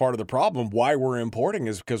 that's part of the problem. Why we're importing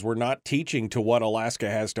is because we're not teaching to what Alaska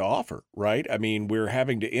has to offer, right? We're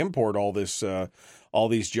having to import all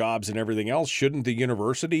these jobs and everything else. Shouldn't the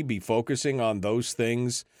university be focusing on those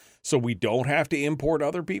things so we don't have to import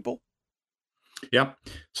other people? Yeah.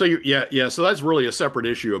 So So that's really a separate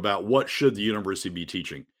issue about what should the university be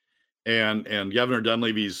teaching. And Governor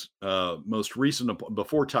Dunleavy's most recent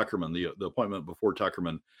before Tuckerman, the appointment before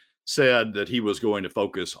Tuckerman, said that he was going to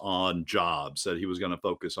focus on jobs, that he was going to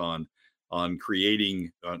focus on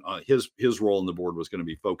creating his role in the board was going to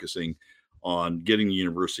be focusing on getting the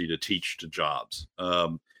university to teach to jobs.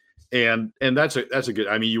 And that's a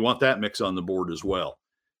good, you want that mix on the board as well.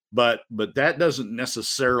 But that doesn't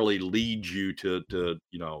necessarily lead you to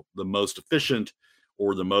the most efficient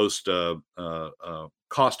or the most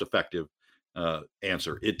cost-effective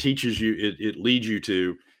answer. It teaches you, it leads you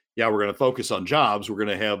to, we're going to focus on jobs. We're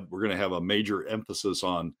going to have a major emphasis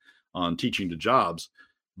on teaching to jobs,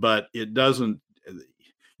 but it doesn't.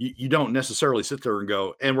 You don't necessarily sit there and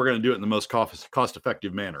go, and we're going to do it in the most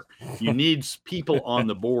cost-effective manner. You need people on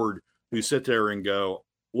the board who sit there and go,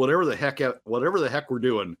 whatever the heck we're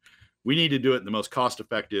doing, we need to do it in the most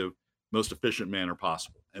cost-effective, most efficient manner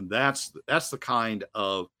possible. And that's the kind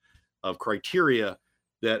of criteria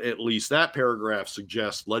that at least that paragraph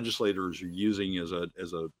suggests legislators are using as a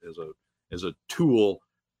tool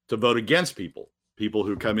to vote against people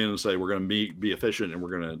who come in and say we're going to be efficient and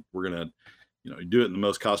we're going to do it in the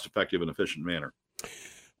most cost-effective and efficient manner.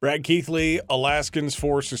 Brad Keithley, Alaskans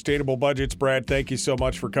for Sustainable Budgets. Brad, thank you so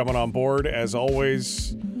much for coming on board. As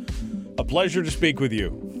always, a pleasure to speak with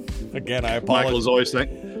you. Again, I apologize.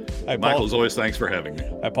 Michael, as always, thanks for having me.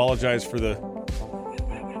 I apologize for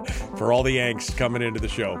all the angst coming into the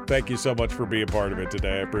show. Thank you so much for being part of it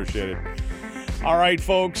today. I appreciate it. All right,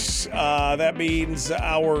 folks, that means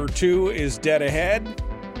hour 2 is dead ahead.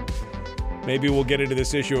 Maybe we'll get into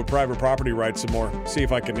this issue of private property rights some more. See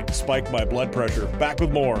if I can spike my blood pressure. Back with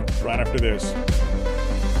more right after this.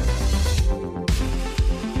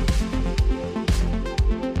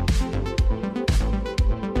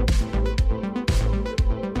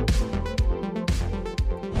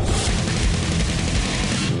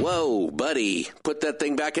 Whoa, buddy. Put that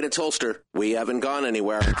thing back in its holster. We haven't gone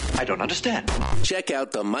anywhere. I don't understand. Check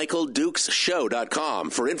out the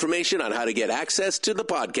MichaelDukesShow.com for information on how to get access to the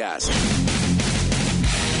podcast.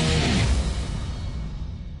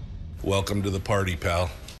 Welcome to the party,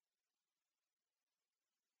 pal.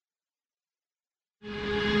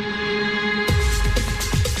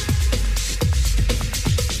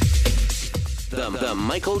 The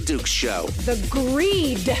Michael Dukes Show. The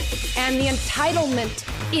greed and the entitlement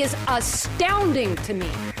is astounding to me.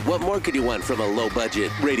 What more could you want from a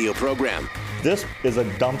low-budget radio program? This is a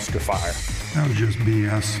dumpster fire. That was just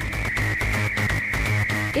BS.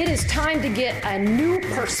 It is time to get a new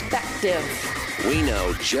perspective. We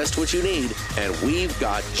know just what you need, and we've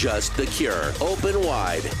got just the cure. Open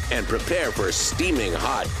wide and prepare for a steaming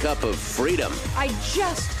hot cup of freedom. I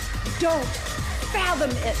just don't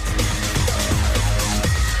fathom it.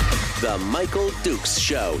 The Michael Dukes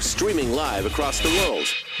Show, streaming live across the world.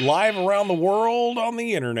 Live around the world on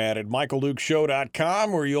the internet at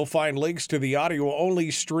michaeldukeshow.com, where you'll find links to the audio-only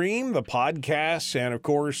stream, the podcasts, and, of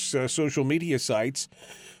course, social media sites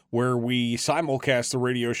where we simulcast the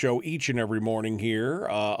radio show each and every morning here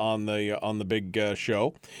on the big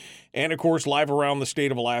show. And, of course, live around the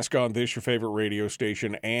state of Alaska on this, your favorite radio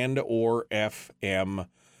station, and or FM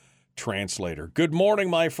translator. Good morning,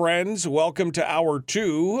 my friends. Welcome to hour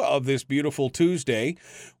 2 of this beautiful Tuesday.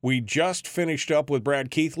 We just finished up with Brad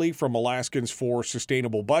Keithley from Alaskans for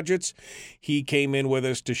Sustainable Budgets. He came in with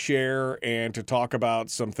us to share and to talk about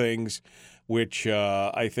some things which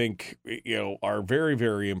I think are very,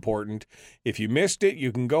 very important. If you missed it,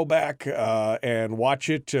 you can go back and watch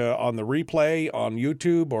it on the replay on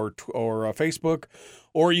YouTube or Facebook,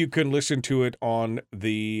 or you can listen to it on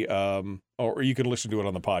the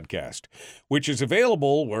podcast, which is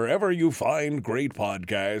available wherever you find great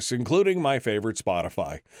podcasts, including my favorite,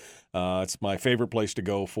 Spotify. It's my favorite place to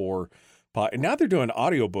go for. And now they're doing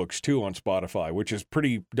audiobooks, too, on Spotify, which is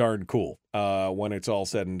pretty darn cool when it's all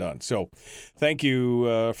said and done. So thank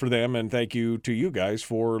you for them, and thank you to you guys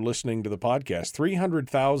for listening to the podcast.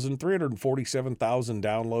 347,000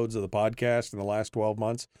 downloads of the podcast in the last 12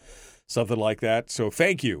 months, something like that. So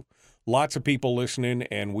thank you. Lots of people listening,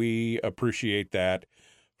 and we appreciate that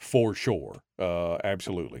for sure.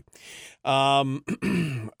 Absolutely. I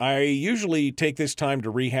usually take this time to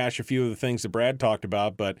rehash a few of the things that Brad talked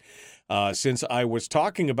about, but since I was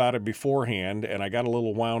talking about it beforehand and I got a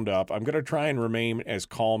little wound up, I'm going to try and remain as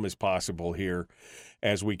calm as possible here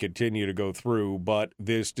as we continue to go through. But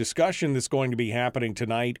this discussion that's going to be happening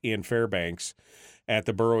tonight in Fairbanks at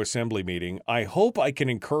the Borough Assembly meeting, I hope I can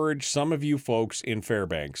encourage some of you folks in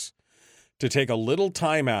Fairbanks to take a little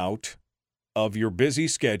time out of your busy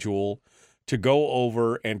schedule to go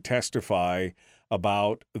over and testify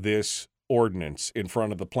about this ordinance in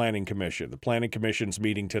front of the Planning Commission. The Planning Commission's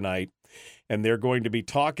meeting tonight, and they're going to be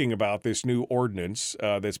talking about this new ordinance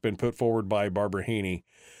that's been put forward by Barbara Haney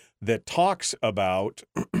that talks about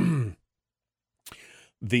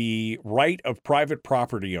the right of private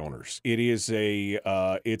property owners. It is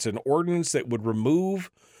it's an ordinance that would remove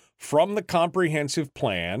from the comprehensive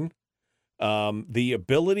plan the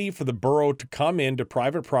ability for the borough to come into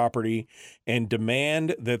private property and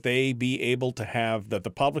demand that they be able to have, that the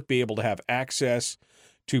public be able to have access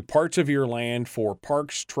to parts of your land for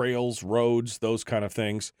parks, trails, roads, those kind of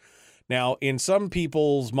things. Now, in some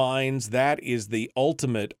people's minds, that is the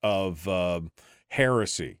ultimate of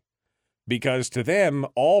heresy, because to them,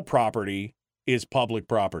 all property is public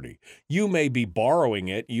property. You may be borrowing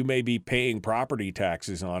it, you may be paying property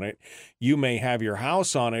taxes on it, you may have your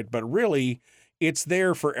house on it, but really it's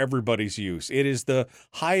there for everybody's use. It is the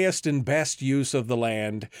highest and best use of the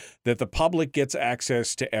land that the public gets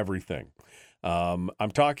access to everything. I'm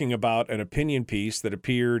talking about an opinion piece that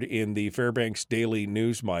appeared in the Fairbanks Daily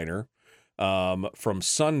News Miner from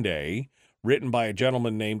Sunday, written by a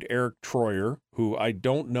gentleman named Eric Troyer, who I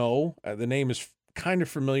don't know. The name is kind of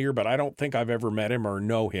familiar, but I don't think I've ever met him or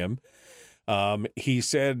know him. He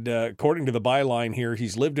said, according to the byline here,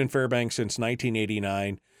 he's lived in Fairbanks since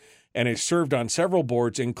 1989 and has served on several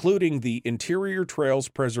boards, including the Interior Trails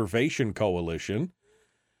Preservation Coalition,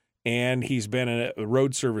 and he's been a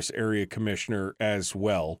road service area commissioner as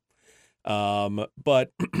well.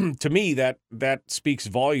 But to me, that speaks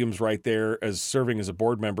volumes right there as serving as a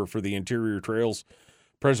board member for the Interior Trails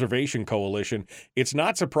Preservation Coalition. It's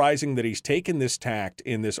not surprising that he's taken this tact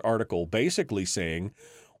in this article, basically saying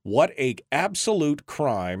what a absolute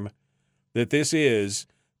crime that this is,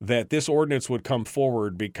 that this ordinance would come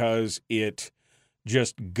forward because it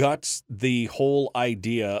just guts the whole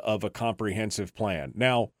idea of a comprehensive plan.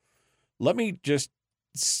 Now, let me just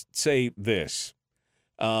say this.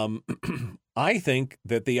 I think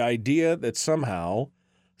that the idea that somehow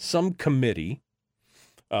some committee,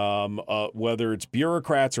 whether it's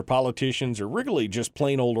bureaucrats or politicians or really just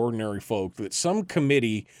plain old ordinary folk, that some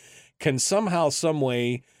committee can somehow, some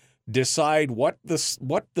way decide what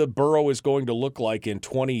the borough is going to look like in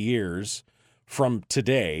 20 years from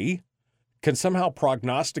today, can somehow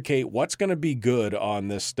prognosticate what's going to be good on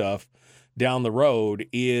this stuff down the road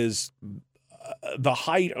is the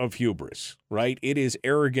height of hubris, right? It is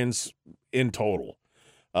arrogance in total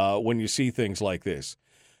when you see things like this.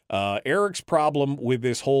 Eric's problem with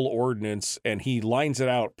this whole ordinance, and he lines it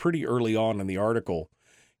out pretty early on in the article,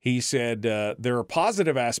 he said there are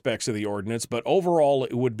positive aspects of the ordinance, but overall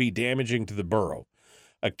it would be damaging to the borough.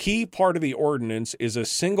 A key part of the ordinance is a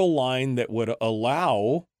single line that would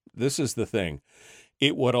allow, this is the thing,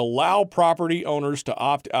 it would allow property owners to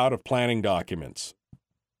opt out of planning documents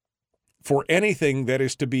for anything that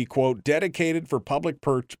is to be, quote, dedicated for public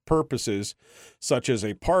purposes, such as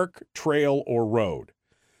a park, trail, or road.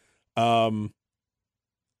 To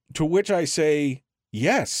which I say,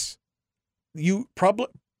 yes,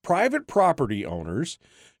 private property owners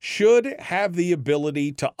should have the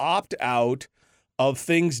ability to opt out of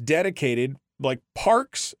things dedicated, like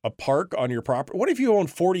parks, a park on your property. What if you own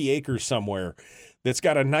 40 acres somewhere that's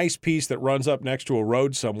got a nice piece that runs up next to a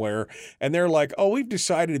road somewhere, and they're like, oh, we've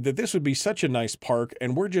decided that this would be such a nice park,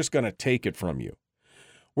 and we're just going to take it from you.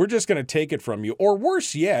 We're just going to take it from you. Or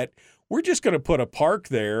worse yet, we're just going to put a park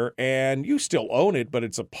there, and you still own it, but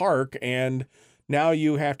it's a park, and now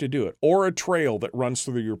you have to do it. Or a trail that runs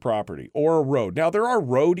through your property, or a road. Now, there are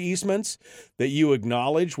road easements that you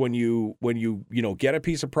acknowledge when you get a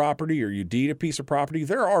piece of property or you deed a piece of property.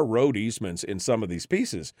 There are road easements in some of these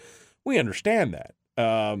pieces. We understand that.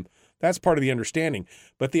 That's part of the understanding.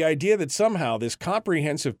 But the idea that somehow this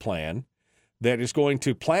comprehensive plan that is going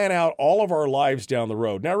to plan out all of our lives down the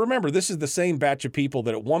road. Now, remember, this is the same batch of people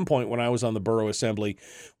that at one point when I was on the borough assembly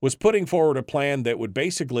was putting forward a plan that would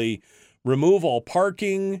basically remove all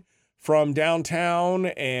parking from downtown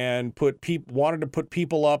and wanted to put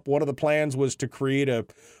people up. One of the plans was to create a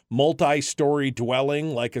multi-story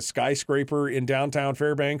dwelling like a skyscraper in downtown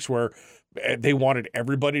Fairbanks where they wanted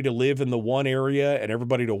everybody to live in the one area and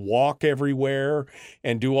everybody to walk everywhere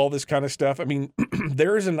and do all this kind of stuff. I mean,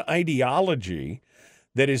 there is an ideology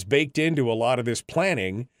that is baked into a lot of this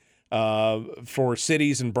planning for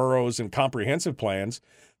cities and boroughs and comprehensive plans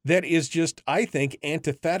that is just, I think,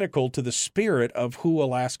 antithetical to the spirit of who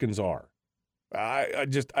Alaskans are.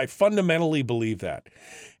 I fundamentally believe that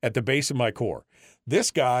at the base of my core. This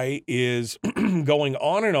guy is going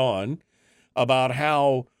on and on about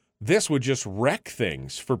how this would just wreck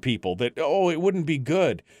things for people, that, oh, it wouldn't be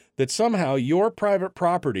good, that somehow your private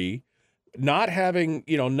property, not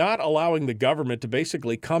allowing the government to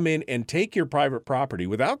basically come in and take your private property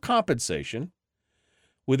without compensation,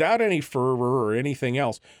 without any fervor or anything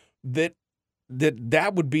else, that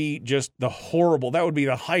would be just that would be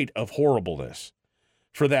the height of horribleness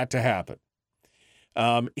for that to happen.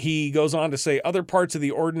 He goes on to say other parts of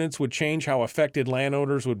the ordinance would change how affected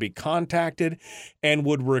landowners would be contacted and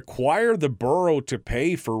would require the borough to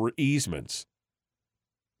pay for easements.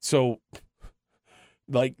 So,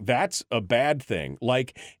 like, that's a bad thing.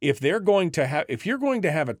 Like, if you're going to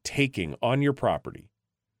have a taking on your property,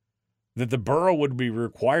 that the borough would be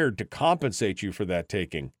required to compensate you for that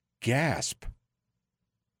taking. Gasp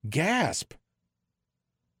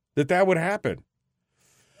that would happen.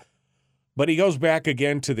 But he goes back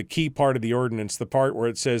again to the key part of the ordinance, the part where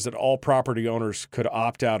it says that all property owners could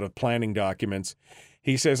opt out of planning documents.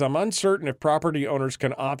 He says, I'm uncertain if property owners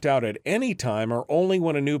can opt out at any time or only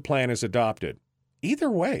when a new plan is adopted. Either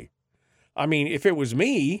way. I mean, if it was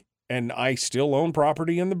me and I still own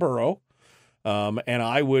property in the borough, and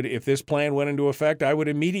I would, if this plan went into effect, I would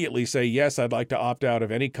immediately say, yes, I'd like to opt out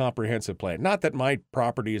of any comprehensive plan. Not that my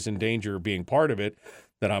property is in danger of being part of it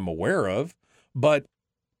that I'm aware of, but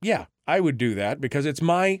yeah, I would do that because it's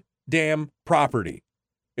my damn property.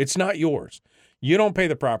 It's not yours. You don't pay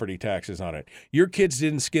the property taxes on it. Your kids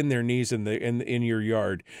didn't skin their knees in your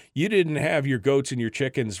yard. You didn't have your goats and your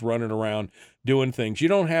chickens running around doing things. You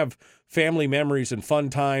don't have family memories and fun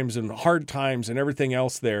times and hard times and everything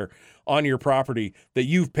else there on your property that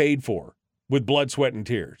you've paid for with blood, sweat, and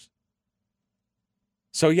tears.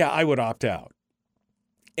 So yeah, I would opt out.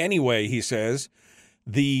 Anyway, he says,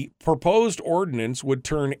 the proposed ordinance would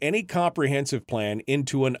turn any comprehensive plan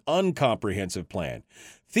into an uncomprehensive plan.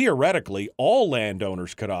 Theoretically, all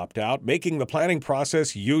landowners could opt out, making the planning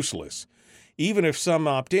process useless. Even if some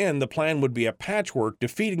opt in, the plan would be a patchwork,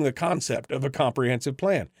 defeating the concept of a comprehensive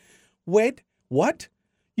plan. Wait, what?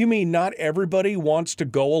 You mean not everybody wants to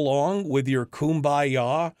go along with your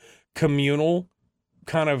kumbaya, communal,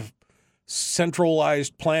 kind of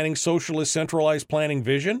centralized planning, socialist centralized planning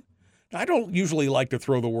vision? I don't usually like to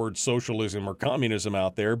throw the word socialism or communism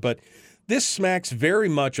out there, but this smacks very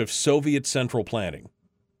much of Soviet central planning.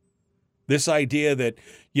 This idea that,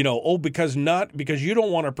 because you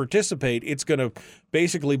don't want to participate, it's going to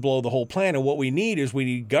basically blow the whole plan. And what we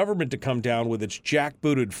need government to come down with its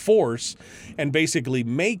jackbooted force and basically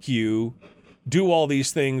make you do all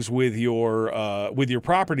these things with your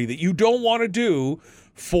property that you don't want to do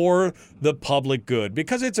for the public good,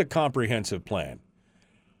 because it's a comprehensive plan.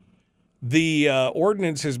 The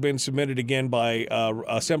ordinance has been submitted again by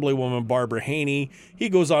Assemblywoman Barbara Haney. He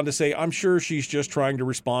goes on to say, I'm sure she's just trying to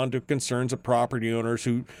respond to concerns of property owners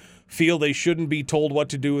who feel they shouldn't be told what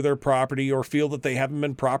to do with their property or feel that they haven't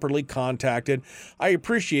been properly contacted. I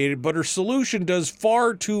appreciate it, but her solution does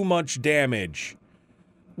far too much damage.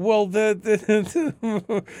 Well,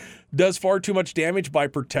 does far too much damage by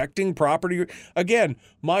protecting property. Again,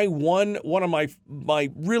 my one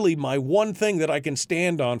thing that I can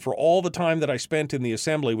stand on for all the time that I spent in the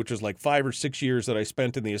assembly, which is like 5 or 6 years that I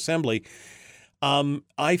spent in the assembly,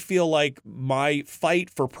 I feel like my fight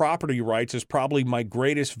for property rights is probably my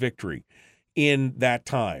greatest victory in that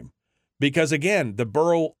time. Because again,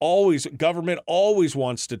 government always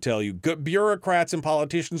wants to tell you, bureaucrats and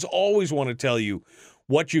politicians always want to tell you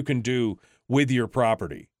what you can do with your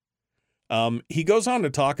property. He goes on to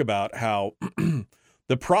talk about how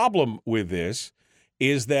the problem with this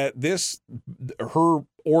is that her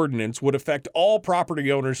ordinance would affect all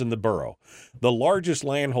property owners in the borough. The largest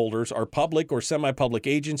landholders are public or semi-public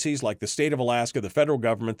agencies like the state of Alaska, the federal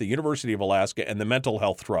government, the University of Alaska, and the Mental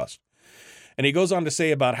Health Trust. And he goes on to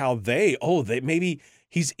say about how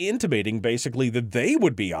he's intimating basically that they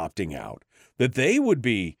would be opting out,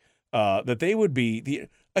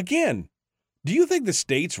 again, do you think the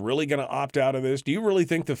state's really going to opt out of this? Do you really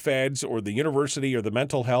think the feds or the university or the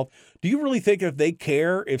mental health, do you really think if they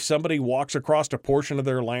care if somebody walks across a portion of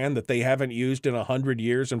their land that they haven't used in 100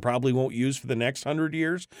 years and probably won't use for the next 100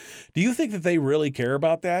 years? Do you think that they really care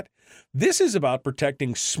about that? This is about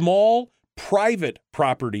protecting small, private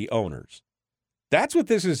property owners. That's what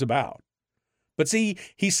this is about. But see,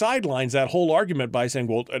 he sidelines that whole argument by saying,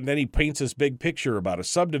 well, and then he paints this big picture about a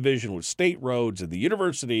subdivision with state roads and the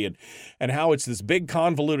university and how it's this big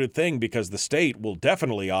convoluted thing because the state will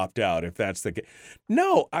definitely opt out if that's the case.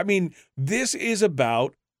 No, I mean, this is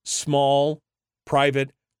about small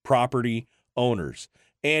private property owners.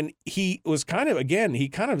 And he was kind of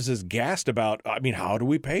is gassed about, I mean, how do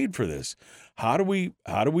we pay for this? How do we,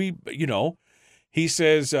 He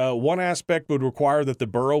says one aspect would require that the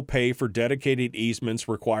borough pay for dedicated easements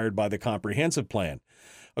required by the comprehensive plan.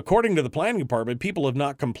 According to the planning department, people have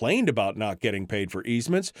not complained about not getting paid for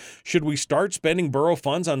easements. Should we start spending borough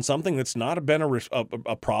funds on something that's not been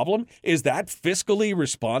a problem? Is that fiscally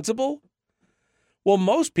responsible? Well,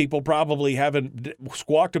 most people probably haven't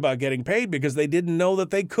squawked about getting paid because they didn't know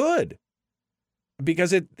that they could.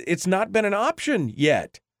 Because it's not been an option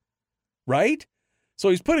yet, right? So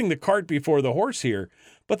he's putting the cart before the horse here.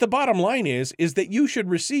 But the bottom line is that you should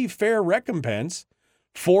receive fair recompense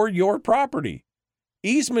for your property.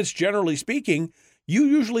 Easements, generally speaking, you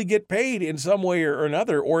usually get paid in some way or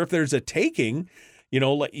another. Or if there's a taking,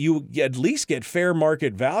 you at least get fair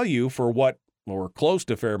market value for what, or close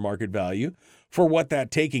to fair market value for what that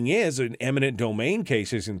taking is in eminent domain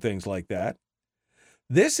cases and things like that.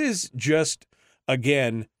 This is just,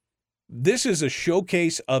 again, this is a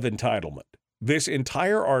showcase of entitlement. This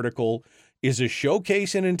entire article is a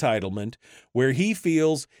showcase in entitlement where he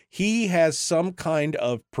feels he has some kind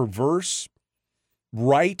of perverse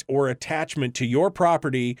right or attachment to your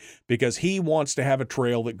property because he wants to have a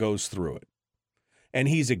trail that goes through it. And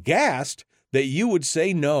he's aghast that you would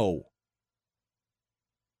say no.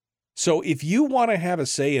 So if you want to have a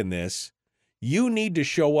say in this, you need to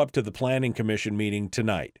show up to the Planning Commission meeting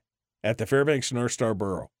tonight at the Fairbanks North Star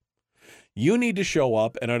Borough. You need to show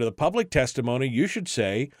up, and under the public testimony, you should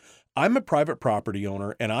say, I'm a private property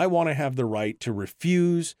owner, and I want to have the right to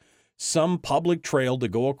refuse some public trail to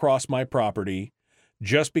go across my property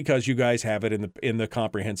just because you guys have it in the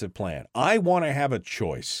comprehensive plan. I want to have a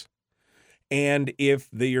choice. And if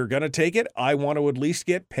you're going to take it, I want to at least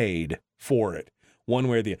get paid for it. One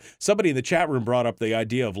way or the other. Somebody in the chat room brought up the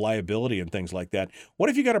idea of liability and things like that. What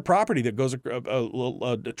if you got a property that goes a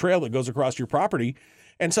trail that goes across your property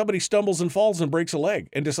and somebody stumbles and falls and breaks a leg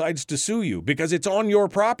and decides to sue you because it's on your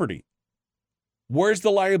property? Where's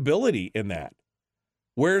the liability in that?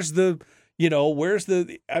 What does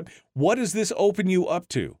this open you up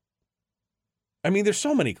to? I mean, there's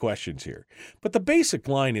so many questions here. But the basic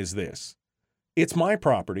line is this. It's my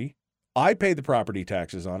property. I pay the property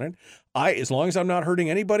taxes on it. As long as I'm not hurting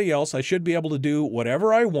anybody else, I should be able to do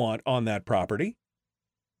whatever I want on that property.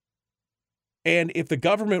 And if the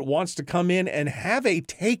government wants to come in and have a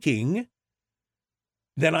taking,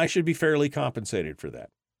 then I should be fairly compensated for that.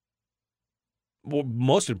 Well,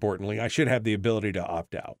 most importantly, I should have the ability to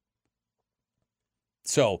opt out.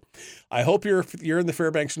 So I hope you're in the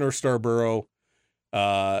Fairbanks North Star Borough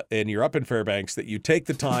and you're up in Fairbanks, that you take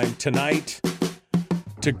the time tonight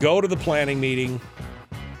to go to the planning meeting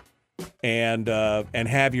and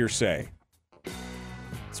have your say.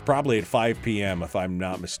 It's probably at 5 p.m. if I'm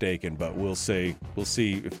not mistaken, but we'll see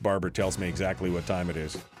if Barbara tells me exactly what time it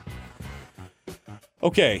is.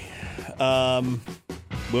 Okay,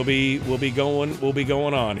 we'll be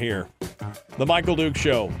going on here. The Michael Duke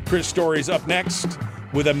Show. Chris Story's up next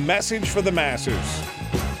with a message for the masses.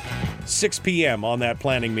 6 p.m. on that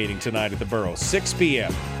planning meeting tonight at the Borough. 6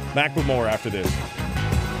 p.m. Back with more after this.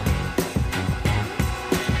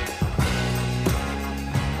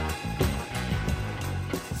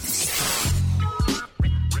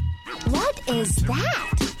 What is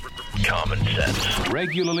that? Common sense.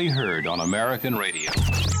 Regularly heard on American radio.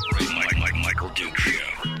 Michael Duke Show.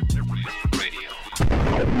 Radio.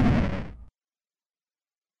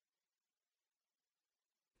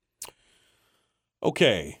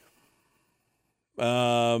 Okay.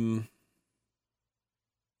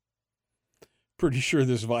 Pretty sure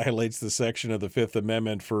this violates the section of the Fifth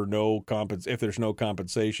Amendment for if there's no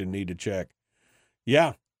compensation, need to check.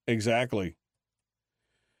 Yeah, exactly.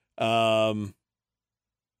 Going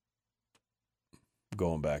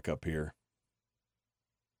back up here.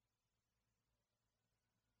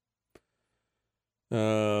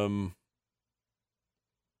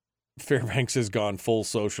 Fairbanks has gone full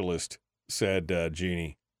socialist, said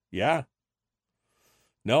Jeannie. Yeah.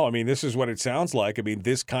 No, I mean, this is what it sounds like. I mean,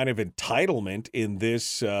 this kind of entitlement in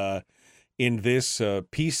this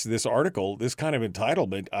piece, this article, this kind of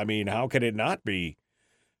entitlement, I mean, how can it not be,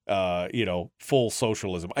 full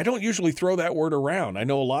socialism? I don't usually throw that word around. I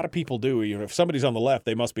know a lot of people do. If somebody's on the left,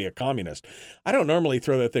 they must be a communist. I don't normally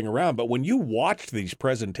throw that thing around, but when you watch these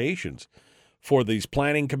presentations for these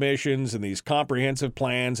planning commissions and these comprehensive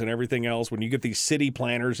plans and everything else, when you get these city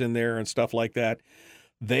planners in there and stuff like that,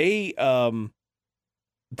 they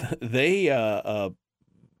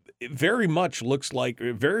very much looks like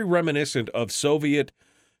very reminiscent of Soviet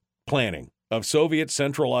planning, of Soviet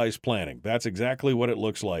centralized planning. That's exactly what it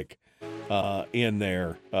looks like in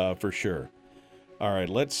there for sure. All right,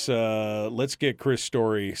 let's get Chris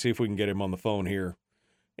Story, see if we can get him on the phone here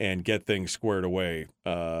and get things squared away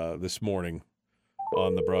this morning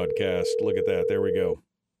on the broadcast. Look at that. There we go.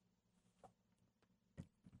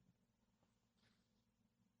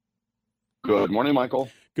 Good morning, Michael.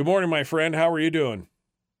 Good morning, my friend. How are you doing?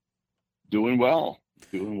 Doing well.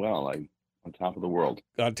 I'm on top of the world.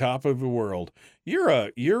 On top of the world. You're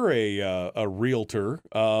a realtor.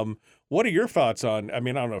 What are your thoughts on? I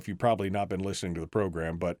mean, I don't know if you've probably not been listening to the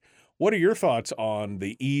program, but what are your thoughts on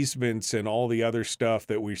the easements and all the other stuff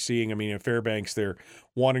that we're seeing? I mean, in Fairbanks, they're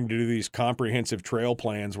wanting to do these comprehensive trail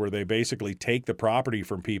plans where they basically take the property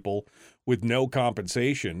from people with no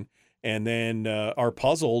compensation, and then are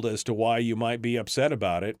puzzled as to why you might be upset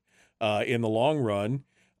about it in the long run.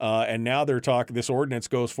 And now they're talking, this ordinance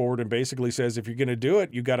goes forward and basically says, if you're going to do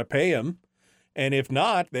it, you got to pay them. And if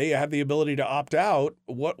not, they have the ability to opt out.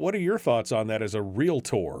 What are your thoughts on that as a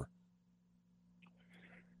realtor?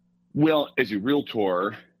 Well, as a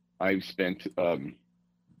realtor, I've spent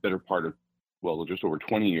better part of, just over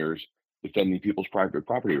 20 years defending people's private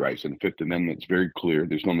property rights. And the Fifth Amendment is very clear.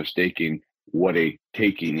 There's no mistaking what a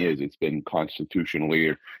taking is. It's been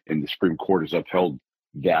constitutionally, and the Supreme Court has upheld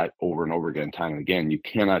that over and over again, time and again. You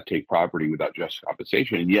cannot take property without just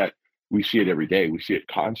compensation. And yet we see it every day. We see it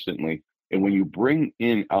constantly. And when you bring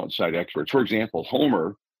in outside experts, for example,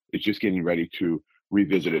 Homer is just getting ready to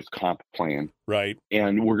revisit its comp plan. Right.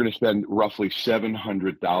 And we're going to spend roughly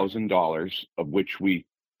 $700,000, of which we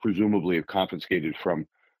presumably have confiscated from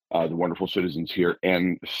the wonderful citizens here,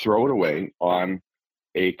 and throw it away on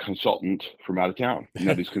a consultant from out of town.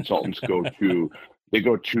 Now, these consultants go to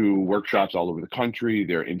workshops all over the country.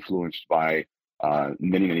 They're influenced by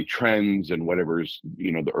many trends and whatever's,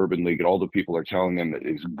 the Urban League and all the people are telling them that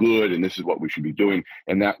is good and this is what we should be doing.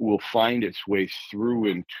 And that will find its way through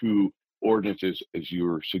into ordinances, as you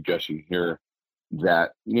were suggesting here,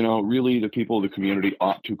 that, really the people of the community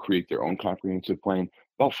ought to create their own comprehensive plan.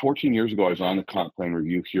 About 14 years ago, I was on the comp plan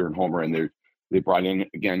review here in Homer, and they brought in,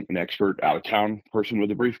 again, an expert out of town person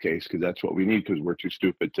with a briefcase, because that's what we need, because we're too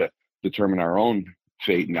stupid to determine our own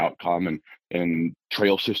fate and outcome and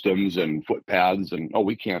trail systems and footpaths, and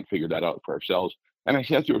we can't figure that out for ourselves. And I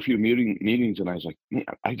sat through a few meetings, and I was like, man,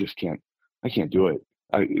 I can't do it.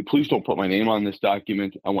 Please don't put my name on this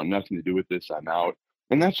document. I want nothing to do with this. I'm out.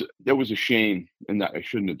 And that was a shame, and that I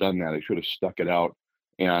shouldn't have done that. I should have stuck it out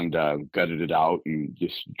and gutted it out and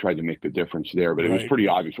just tried to make the difference there. But it was pretty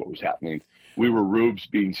obvious what was happening. We were rubes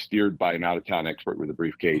being steered by an out-of-town expert with a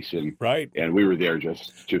briefcase, and we were there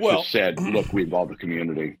just said, look, we involve the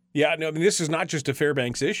community. Yeah, no, I mean, this is not just a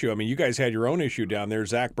Fairbanks issue. I mean, you guys had your own issue down there.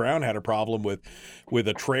 Zach Brown had a problem with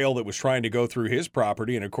a trail that was trying to go through his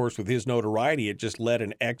property, and of course, with his notoriety, it just led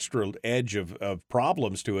an extra edge of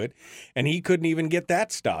problems to it, and he couldn't even get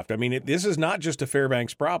that stopped. I mean, this is not just a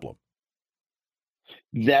Fairbanks problem.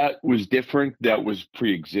 That was different. That was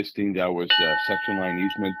pre-existing. That was section line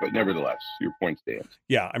easement. But nevertheless, your point stands.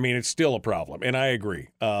 Yeah, I mean, it's still a problem, and I agree.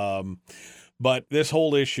 But this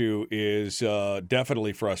whole issue is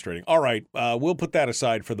definitely frustrating. All right, we'll put that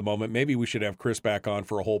aside for the moment. Maybe we should have Chris back on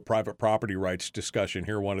for a whole private property rights discussion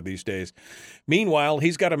here one of these days. Meanwhile,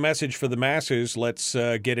 he's got a message for the masses. Let's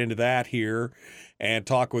get into that here and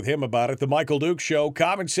talk with him about it. The Michael Dukes Show,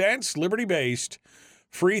 common sense, liberty-based,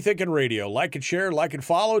 free thinking radio. Like and share, like and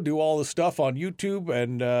follow, do all the stuff on YouTube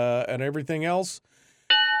and everything else.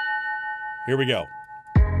 Here we go.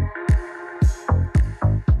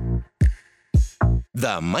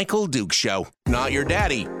 The Michael Dukes Show. Not your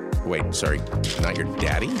daddy. Wait, sorry, not your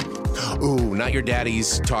daddy? Ooh, not your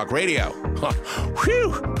daddy's talk radio. Huh.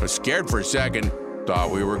 Whew, I was scared for a second.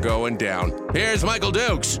 Thought we were going down. Here's Michael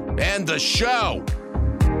Dukes and the show.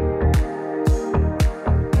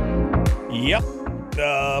 Yep.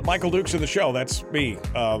 Michael Dukes of the show. That's me,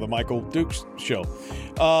 the Michael Dukes Show.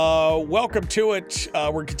 Welcome to it.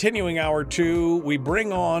 We're continuing hour 2. We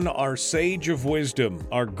bring on our sage of wisdom,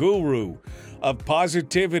 our guru of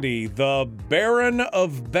positivity, the Baron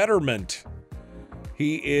of Betterment.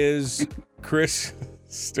 He is Chris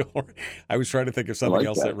Story. I was trying to think of something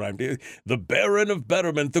else that rhymed. The Baron of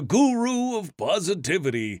Betterment, the guru of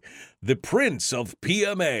positivity, the Prince of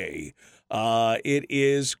PMA. It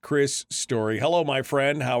is Chris Story. Hello, my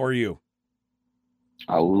friend. How are you?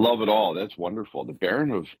 I love it all. That's wonderful. The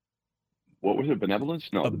Baron of, what was it, benevolence?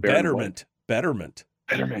 No, the Baron Betterment. Betterment.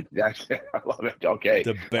 Betterment. That's it. I love it. Okay.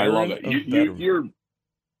 The Baron I love it. You're,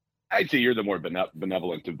 I'd say you're the more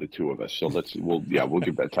benevolent of the two of us. So we'll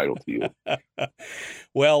give that title to you.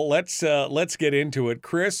 Well, let's get into it.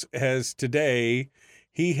 Chris has today,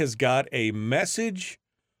 he has got a message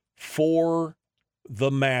for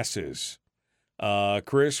the masses.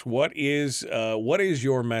 Chris, what is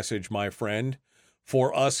your message, my friend,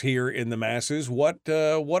 for us here in the masses? What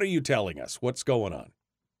are you telling us? What's going on?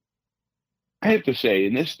 I have to say,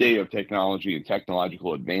 in this day of technology and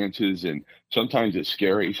technological advances, and sometimes it's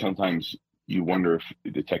scary, sometimes you wonder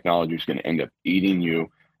if the technology is going to end up eating you.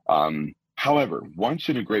 However, once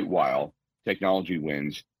in a great while, technology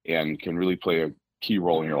wins and can really play a key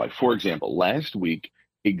role in your life. For example, last week,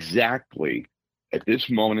 exactly at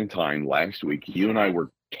this moment in time, last week, you and I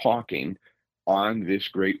were talking on this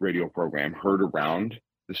great radio program, heard around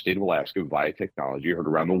the state of Alaska via technology, heard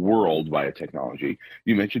around the world via technology.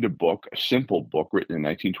 You mentioned a simple book written in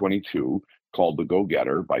 1922 called The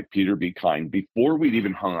Go-Getter by Peter B. Kine. Before we'd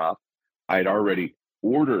even hung up, I'd already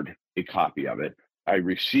ordered a copy of it. I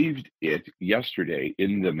received it yesterday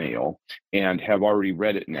in the mail and have already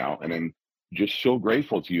read it now. And I'm just so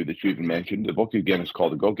grateful to you that you even mentioned. The book, again, is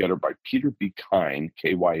called The Go-Getter by Peter B. Kine,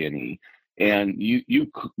 Kyne. And you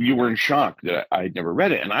were in shock that I had never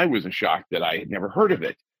read it, and I was in shock that I had never heard of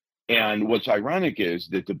it. And what's ironic is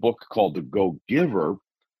that the book called The Go-Giver,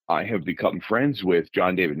 I have become friends with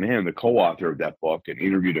John David Mann, the co-author of that book, and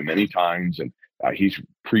interviewed him many times. And he's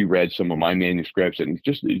pre-read some of my manuscripts, and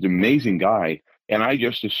he's an amazing guy. And I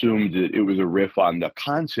just assumed that it was a riff on the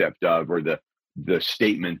concept of, or the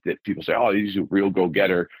statement that people say, oh, he's a real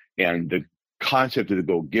go-getter. And the concept of the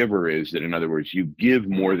go-giver is that, in other words, you give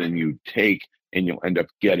more than you take, and you'll end up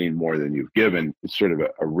getting more than you've given. It's sort of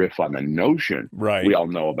a riff on the notion we all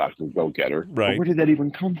know about the go-getter. Right. But where did that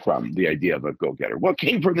even come from, the idea of a go-getter? Well, it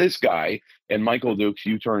came from this guy. And Michael Dukes,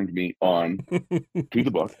 you turned me on to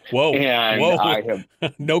the book. Whoa. And I have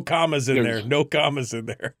no commas in there. No commas in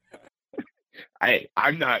there.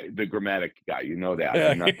 I'm not the grammatic guy. You know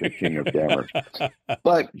that. I'm not the king of grammar.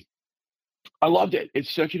 But I loved it.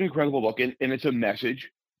 It's such an incredible book. And it's a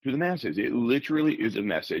message to the masses. It literally is a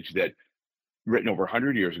message that written over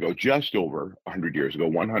 100 years ago, just over 100 years ago,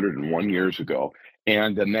 101 years ago.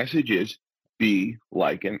 And the message is, be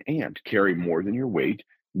like an ant, carry more than your weight,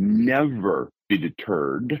 never be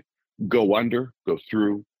deterred, go under, go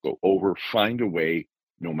through, go over, find a way,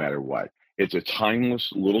 no matter what. It's a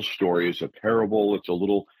timeless little story. It's a parable. It's a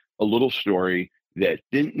little story that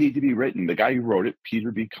didn't need to be written. The guy who wrote it,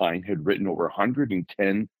 Peter B. Kine, had written over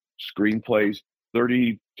 110 screenplays,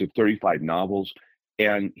 30 to 35 novels,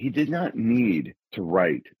 and he did not need to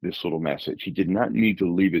write this little message. He did not need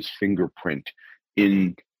to leave his fingerprint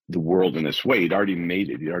in the world in this way. He'd already made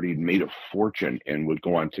it. He'd already made a fortune and would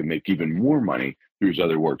go on to make even more money through his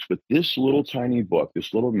other works. But this little tiny book,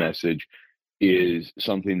 this little message, is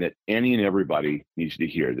something that any and everybody needs to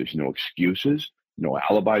hear. There's no excuses, no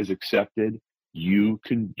alibis accepted. You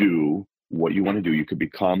can do what you want to do. You can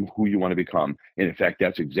become who you want to become. And in fact,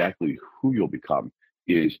 that's exactly who you'll become,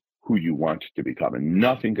 is who you want to become. And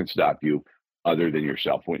nothing can stop you other than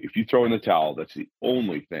yourself. If you throw in the towel, that's the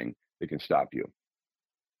only thing that can stop you.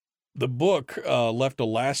 The book left a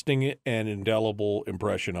lasting and indelible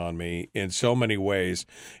impression on me in so many ways.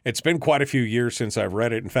 It's been quite a few years since I've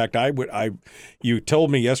read it. In fact, you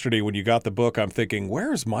told me yesterday when you got the book, I'm thinking,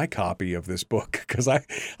 where's my copy of this book? Because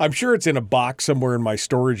I'm sure it's in a box somewhere in my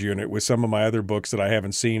storage unit with some of my other books that I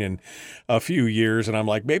haven't seen in a few years. And I'm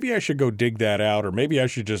like, maybe I should go dig that out, or maybe I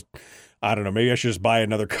should just, I don't know, maybe I should just buy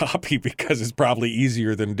another copy because it's probably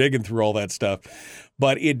easier than digging through all that stuff.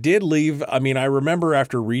 But it did leave, I mean, I remember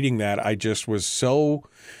after reading that, I just was so,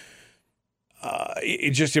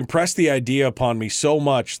 it just impressed the idea upon me so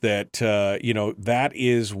much that, that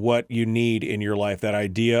is what you need in your life, that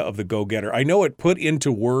idea of the go-getter. I know it put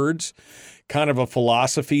into words kind of a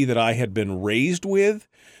philosophy that I had been raised with.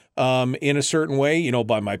 In a certain way,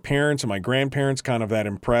 by my parents and my grandparents, kind of that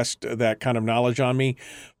impressed that kind of knowledge on me.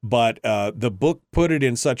 But the book put it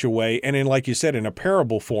in such a way, and in, like you said, in a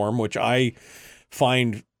parable form, which I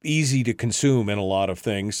find easy to consume in a lot of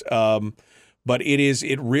things. But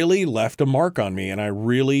it really left a mark on me, and I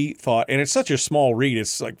really thought, and it's such a small read,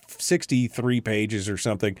 it's like 63 pages or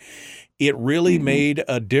something. It really made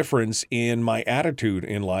a difference in my attitude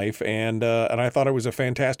in life, and I thought it was a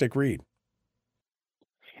fantastic read.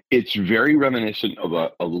 It's very reminiscent of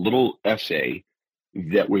a little essay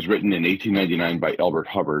that was written in 1899 by Albert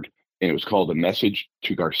Hubbard, and it was called A Message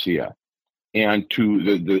to Garcia. And to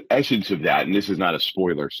the essence of that, and this is not a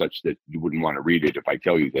spoiler such that you wouldn't want to read it if I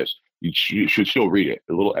tell you this, you should still read it.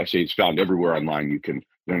 The little essay is found everywhere online. You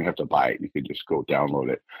don't have to buy it. You can just go download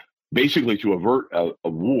it. Basically, to avert a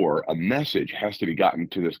war, a message has to be gotten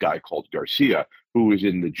to this guy called Garcia, who is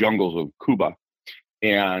in the jungles of Cuba.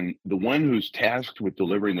 And the one who's tasked with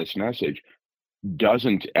delivering this message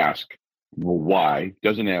doesn't ask, well, why?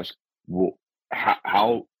 Doesn't ask, well,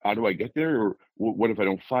 how do I get there? Or what if I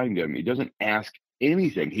don't find him? He doesn't ask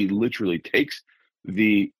anything. He literally takes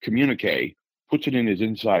the communique, puts it in his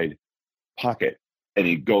inside pocket, and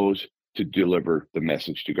he goes to deliver the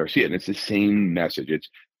message to Garcia. And it's the same message. It's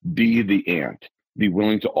be the ant, be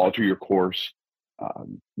willing to alter your course,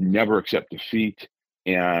 never accept defeat,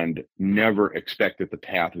 and never expect that the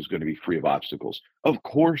path is going to be free of obstacles. Of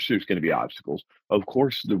course, there's going to be obstacles. Of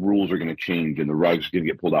course, the rules are going to change and the rug's going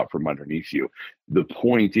to get pulled out from underneath you. The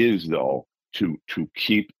point is, though, to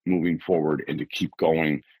keep moving forward and to keep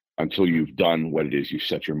going until you've done what it is you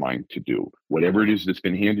set your mind to do. Whatever it is that's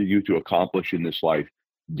been handed you to accomplish in this life,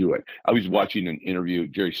 do it. I was watching an interview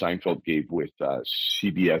Jerry Seinfeld gave with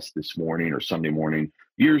CBS this morning or Sunday morning,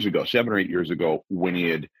 years ago, 7 or 8 years ago, when he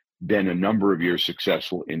had been a number of years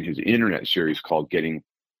successful in his internet series called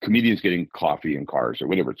Comedians Getting Coffee in Cars, or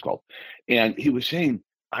whatever it's called. And he was saying,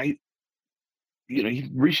 he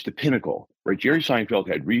reached the pinnacle, right? Jerry Seinfeld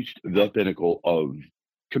had reached the pinnacle of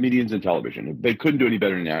comedians in television. They couldn't do any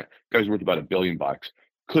better than that. Guy's worth about $1 billion.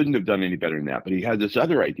 Couldn't have done any better than that. But he had this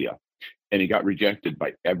other idea, and he got rejected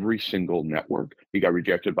by every single network. He got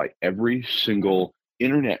rejected by every single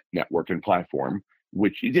internet network and platform,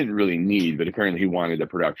 which he didn't really need, but apparently he wanted the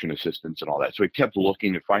production assistance and all that. So he kept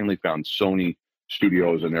looking and finally found Sony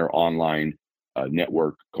Studios and their online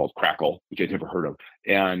network called Crackle, which I'd never heard of.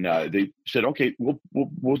 And they said, okay,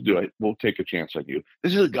 we'll do it. We'll take a chance on you.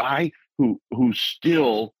 This is a guy who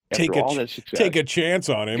still, after all that success, take a chance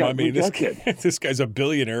on him. I mean, this guy's a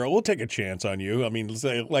billionaire. We'll take a chance on you. I mean,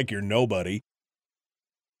 say like you're nobody.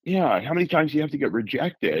 Yeah. How many times do you have to get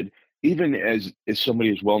rejected? Even as somebody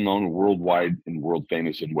as well-known worldwide and world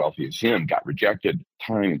famous and wealthy as him got rejected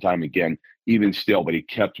time and time again, even still, but he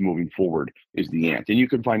kept moving forward, is the ant. And you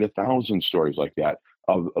can find 1,000 stories like that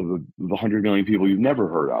of the 100 million people you've never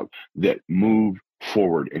heard of that move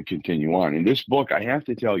forward and continue on. In this book, I have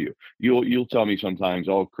to tell you, you'll tell me sometimes,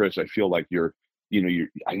 oh, Chris, I feel like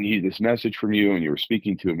I need this message from you and you were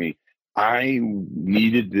speaking to me. I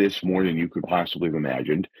needed this more than you could possibly have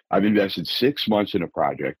imagined. I've invested 6 months in a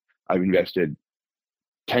project. I've invested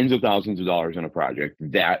tens of thousands of dollars in a project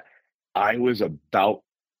that I was about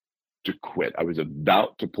to quit. I was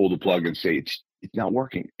about to pull the plug and say, it's not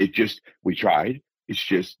working. We tried. It's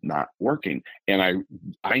just not working. And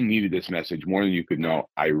I needed this message more than you could know.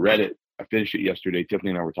 I read it. I finished it yesterday.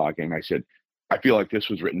 Tiffany and I were talking, and I said, I feel like this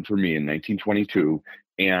was written for me in 1922.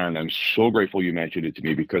 And I'm so grateful you mentioned it to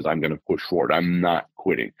me, because I'm going to push forward. I'm not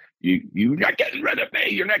quitting. You're not getting rid of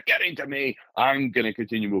me. You're not getting to me. I'm going to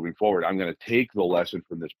continue moving forward. I'm going to take the lesson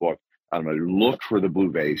from this book. I'm going to look for the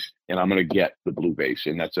blue vase, and I'm going to get the blue vase.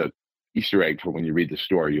 And that's a Easter egg for when you read the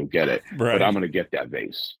story, you'll get it. Right. But I'm going to get that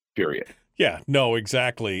vase, period. Yeah, no,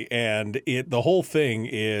 exactly. And the whole thing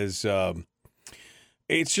is,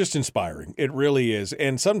 it's just inspiring. It really is.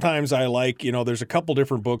 And sometimes I like, there's a couple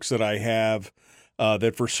different books that I have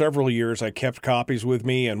that for several years I kept copies with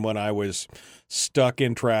me. And when I was stuck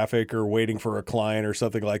in traffic or waiting for a client or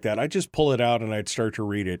something like that, I'd just pull it out and I'd start to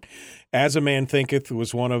read it. As a Man Thinketh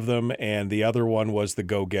was one of them, and the other one was The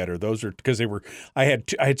Go-Getter. Those are because I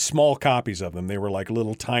had small copies of them. They were like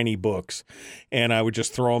little tiny books, and I would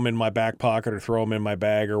just throw them in my back pocket or throw them in my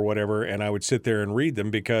bag or whatever, and I would sit there and read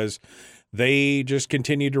them because they just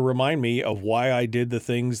continued to remind me of why I did the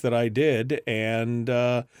things that I did, and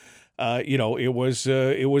it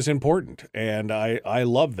was important, and I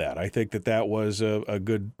love that. I think that was a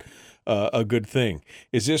good thing.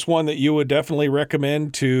 Is this one that you would definitely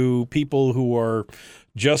recommend to people who are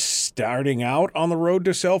just starting out on the road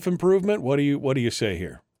to self-improvement? What do you say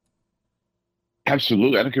here?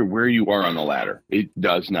 Absolutely. I don't care where you are on the ladder. It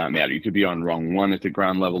does not matter. You could be on rung one at the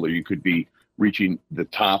ground level, or you could be reaching the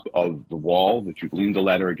top of the wall that you've leaned the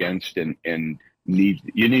ladder against, and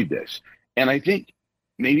you need this. And I think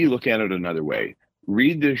maybe look at it another way.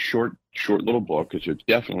 Read this short little book, because it's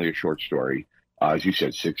definitely a short story. As you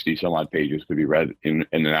said, 60 some odd pages, could be read in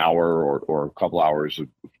an hour or a couple hours of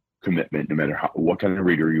commitment, no matter what kind of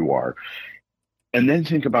reader you are. And then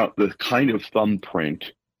think about the kind of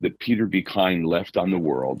thumbprint that Peter B. Kine left on the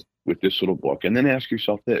world with this little book. And then ask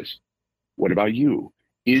yourself this: what about you?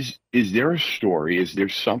 Is there a story? Is there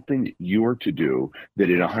something you are to do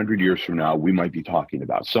that in 100 years from now we might be talking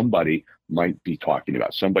about? Somebody might be talking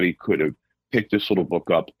about. Somebody could have picked this little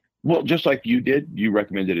book up. Well, just like you did, you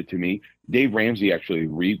recommended it to me. Dave Ramsey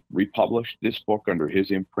actually republished this book under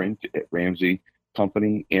his imprint at Ramsey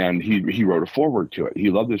Company, and he wrote a foreword to it.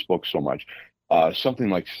 He loved this book so much.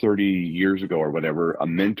 Something like 30 years ago or whatever, a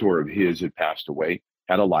mentor of his had passed away,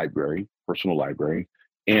 had a library, personal library,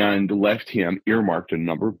 and left him earmarked a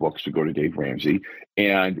number of books to go to Dave Ramsey.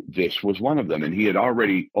 And this was one of them. And he had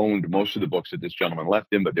already owned most of the books that this gentleman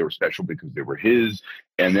left him, but they were special because they were his.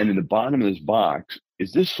 And then in the bottom of this box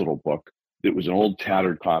is this little book that was an old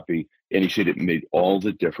tattered copy. And he said it made all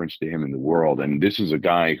the difference to him in the world. And this is a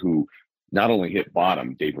guy who not only hit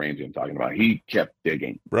bottom, Dave Ramsey I'm talking about, he kept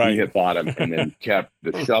digging. Right. He hit bottom and then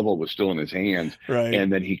the shovel was still in his hands. Right.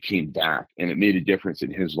 And then he came back, and it made a difference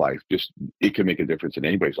in his life. Just, it can make a difference in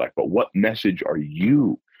anybody's life. But what message are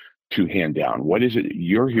you to hand down? What is it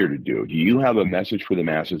you're here to do? Do you have a message for the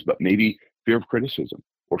masses, but maybe fear of criticism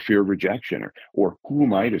or fear of rejection, or who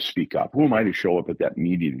am I to speak up? Who am I to show up at that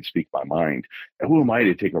meeting and speak my mind? And who am I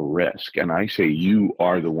to take a risk? And I say, you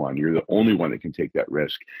are the one. You're the only one that can take that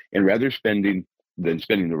risk. And rather spending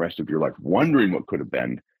the rest of your life wondering what could have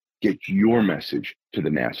been, get your message to the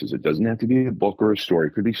masses. It doesn't have to be a book or a story.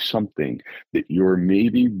 It could be something that you're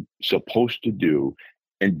maybe supposed to do.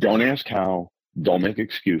 And don't ask how, don't make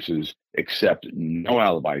excuses, accept no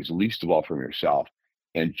alibis, least of all from yourself,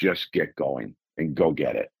 and just get going and go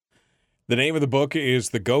get it. The name of the book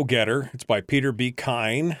is The Go-Getter. It's by Peter B.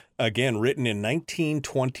 Kine, again, written in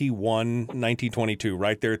 1922,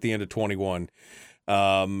 right there at the end of 21.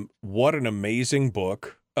 What an amazing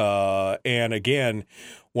book. And again,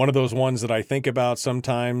 one of those ones that I think about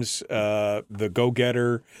sometimes. The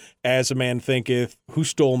Go-Getter, As a Man Thinketh, Who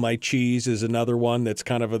Stole My Cheese is another one that's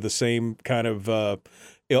kind of the same kind of.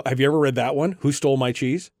 Have you ever read that one? Who Stole My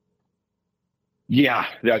Cheese? Yeah,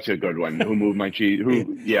 that's a good one. Who Moved My Cheese?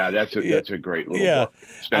 That's a great little book.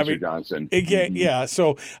 Spencer Johnson. Yeah.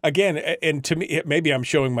 So again, and to me, maybe I'm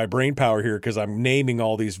showing my brain power here because I'm naming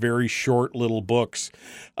all these very short little books.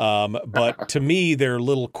 But to me, they're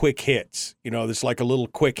little quick hits. There's like a little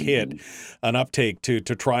quick hit, an uptake to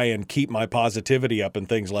try and keep my positivity up and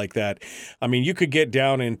things like that. I mean, you could get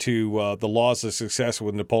down into The Laws of Success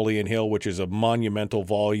with Napoleon Hill, which is a monumental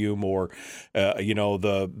volume, or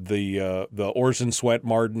the Orson Swett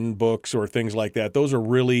Martin books or things like that. Those are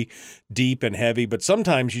really deep and heavy, but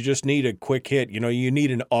sometimes you just need a quick hit. You need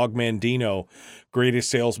an Ogmandino, Greatest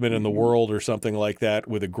Salesman in the World, or something like that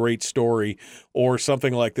with a great story, or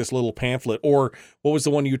something like this little pamphlet. Or what was the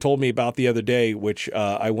one you told me about the other day, which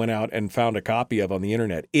I went out and found a copy of on the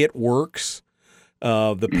internet? It Works.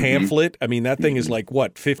 the pamphlet. I mean, that thing is like,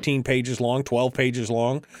 what, 15 pages long, 12 pages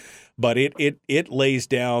long? But it lays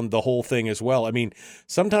down the whole thing as well. I mean,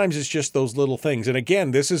 sometimes it's just those little things. And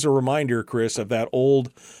again, this is a reminder, Chris, of that old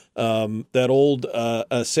saying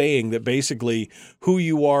that basically who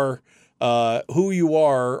you are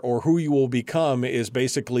or who you will become is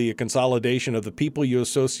basically a consolidation of the people you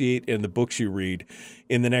associate and the books you read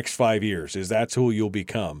in the next 5 years. That's who you'll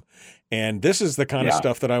become. And this is the kind of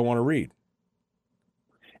stuff that I want to read.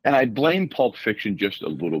 And I blame Pulp Fiction just a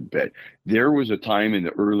little bit. There was a time in the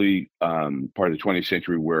early part of the 20th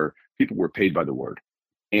century where people were paid by the word,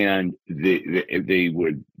 and they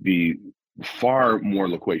would be far more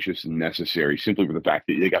loquacious than necessary simply for the fact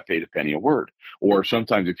that they got paid a penny a word. Or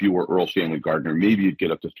sometimes if you were Earl Stanley Gardner, maybe you'd get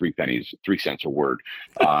up to 3 cents a word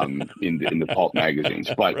in the pulp magazines.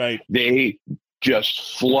 But they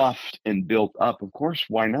just fluffed and built up. Of course,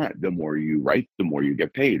 why not? The more you write, the more you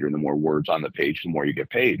get paid, or the more words on the page, the more you get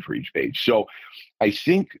paid for each page. So I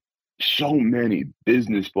think so many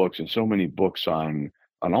business books and so many books on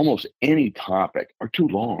almost any topic are too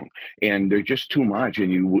long, and they're just too much.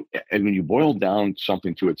 And when you boil down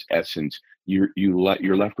something to its essence, you're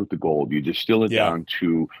left with the gold. You distill it down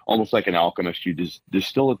to almost like an alchemist. You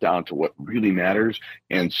distill it down to what really matters.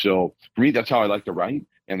 And so for me, that's how I like to write.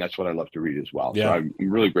 And that's what I love to read as well. Yeah. So I'm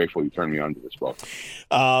really grateful you turned me on to this book.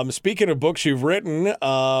 Speaking of books you've written,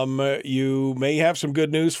 you may have some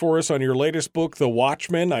good news for us on your latest book, The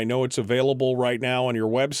Watchmen. I know it's available right now on your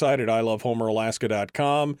website at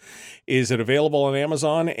ilovehomeralaska.com. Is it available on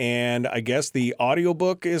Amazon? And I guess the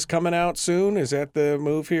audiobook is coming out soon. Is that the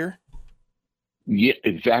move here? Yeah,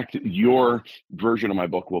 in fact, your version of my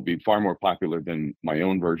book will be far more popular than my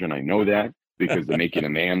own version. I know that, because The Making a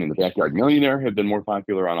Man and The Backyard Millionaire have been more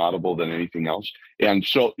popular on Audible than anything else. And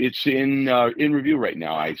so it's in review right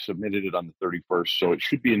now. I submitted it on the 31st, so it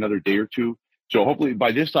should be another day or two. So hopefully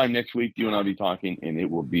by this time next week, you and I'll be talking, and it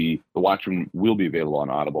will be, The Watchmen will be available on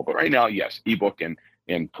Audible. But right now, yes, ebook and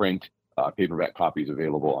print paperback copies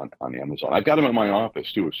available on Amazon. I've got them in my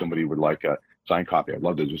office, too, if somebody would like a signed copy. I'd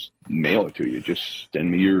love to just mail it to you. Just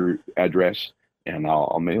send me your address, and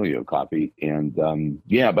I'll mail you a copy. And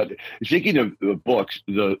but thinking of the books,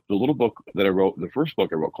 the little book that I wrote, the first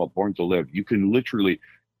book I wrote called Born to Live, you can literally,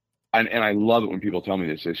 and I love it when people tell me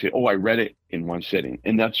this, they say, oh, I read it in one sitting.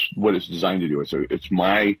 And that's what it's designed to do. So it's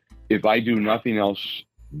if I do nothing else,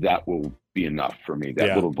 that will be enough for me.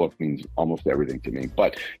 That little book means almost everything to me.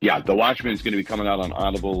 But yeah, The Watchmen is going to be coming out on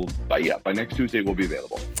Audible. By next Tuesday, it will be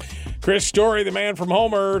available. Chris Story, the man from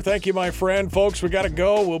Homer. Thank you, my friend. Folks, we got to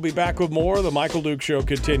go. We'll be back with more. The Michael Duke Show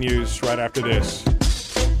continues right after this.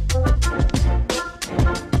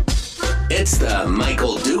 It's the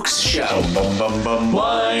Michael Dukes Show.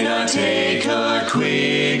 Why not take a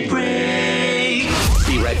quick break?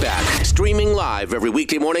 Be right back. Streaming live every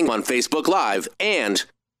weekday morning on Facebook Live and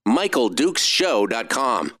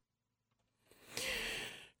MichaelDukesShow.com.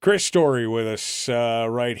 Chris Story with us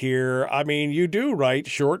right here. I mean, you do write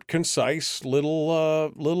short, concise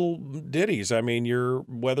little ditties. I mean,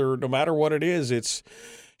 no matter what it is, it's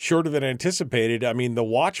shorter than anticipated. I mean, The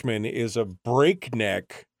Watchmen is a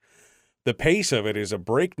breakneck. The pace of it is a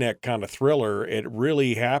breakneck kind of thriller. It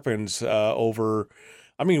really happens over.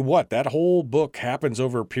 I mean, that whole book happens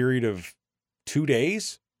over a period of 2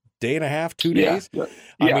 days. Day and a half, 2 days. Yeah.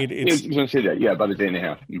 I mean, I was going to say that. Yeah, about a day and a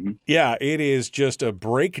half. Mm-hmm. Yeah, it is just a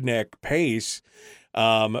breakneck pace,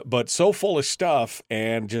 but so full of stuff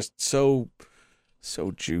and just so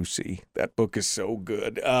juicy. That book is so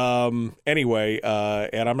good. Anyway,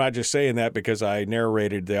 and I'm not just saying that because I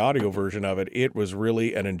narrated the audio version of it. It was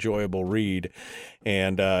really an enjoyable read,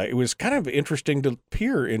 and it was kind of interesting to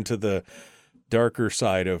peer into the darker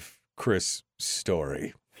side of Chris'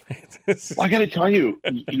 story. Well, I got to tell you,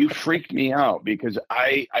 you freaked me out because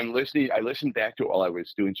I'm listening. I listened back to it while I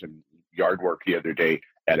was doing some yard work the other day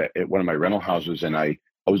at one of my rental houses, and I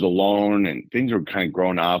was alone, and things were kind of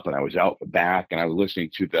growing up, and I was out back, and I was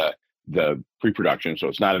listening to the pre-production, so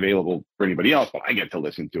it's not available for anybody else, but I get to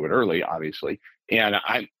listen to it early, obviously. And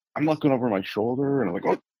I'm looking over my shoulder, and I'm like,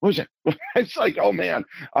 what was it? It's like, oh man,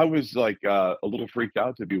 I was like a little freaked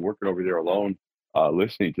out to be working over there alone.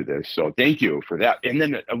 Listening to this. So thank you for that. And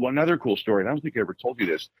then one other cool story, and I don't think I ever told you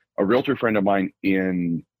this, a realtor friend of mine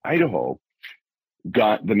in Idaho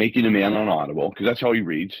got The Making a Man on Audible, because that's how he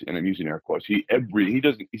reads, and I'm using air quotes. He's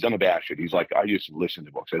unabashed. He's like, I just listen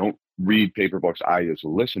to books. I don't read paper books. I just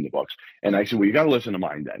listen to books. And I said, well, you got to listen to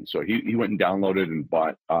mine then. So he went and downloaded and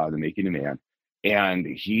bought The Making a Man. And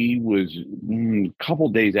he was a couple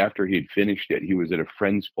days after he had finished it, he was at a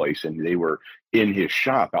friend's place, and they were in his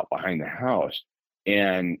shop out behind the house.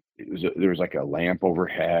 and there was like a lamp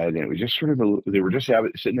overhead, and it was just sort of they were just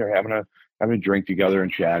sitting there having a drink together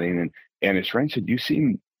and chatting, and his friend said, "You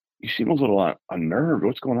seem a little unnerved.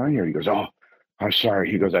 What's going on here?" He goes, "Oh, I'm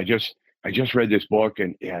sorry." He goes, I just read this book,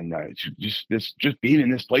 and just being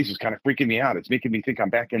in this place is kind of freaking me out. It's making me think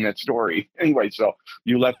I'm back in that story." Anyway, so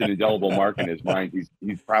you left an indelible mark in his mind.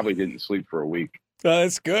 He probably didn't sleep for a week.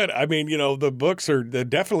 That's good. I mean, the books are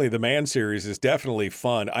definitely, the Man series is definitely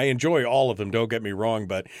fun. I enjoy all of them, don't get me wrong,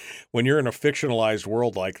 but when you're in a fictionalized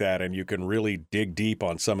world like that and you can really dig deep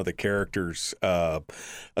on some of the characters,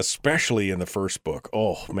 especially in the first book,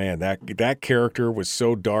 oh man, that character was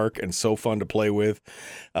so dark and so fun to play with.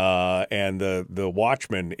 And the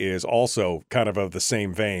Watchman is also kind of the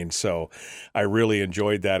same vein. So I really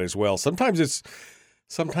enjoyed that as well. Sometimes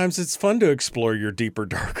it's fun to explore your deeper,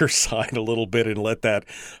 darker side a little bit and let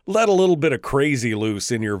a little bit of crazy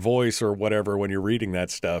loose in your voice or whatever when you're reading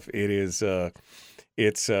that stuff. It is,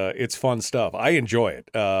 it's fun stuff. I enjoy it,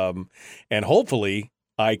 and hopefully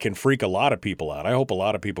I can freak a lot of people out. I hope a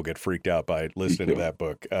lot of people get freaked out by listening to that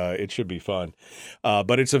book. It should be fun,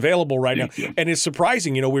 but it's available right now, and it's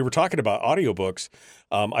surprising. We were talking about audiobooks.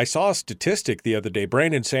 I saw a statistic the other day.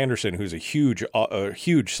 Brandon Sanderson, who's a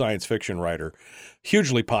huge science fiction writer,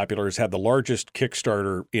 hugely popular, has had the largest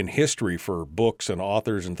Kickstarter in history for books and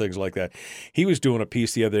authors and things like that. He was doing a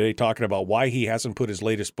piece the other day talking about why he hasn't put his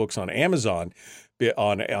latest books on Amazon,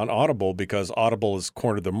 on Audible, because Audible has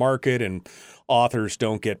cornered the market and authors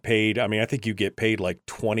don't get paid. I mean, I think you get paid like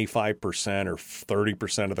 25% or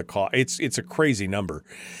 30% of the cost. It's a crazy number.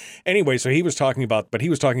 Anyway, so he was talking about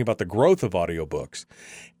the growth of audiobooks,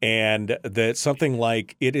 and that something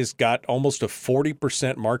like it has got almost a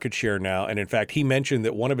 40% market share now. And in fact, he mentioned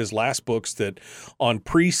that one of his last books that on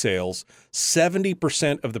pre-sales,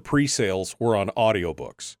 70% of the pre-sales were on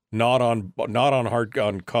audiobooks, not on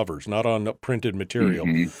covers, not on printed material,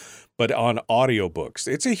 but on audiobooks.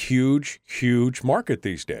 It's a huge, huge market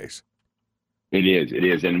these days. It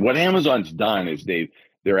is. And what Amazon's done is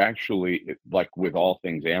they're actually, like with all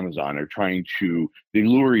things Amazon, are trying to, they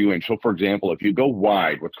lure you in. So for example, if you go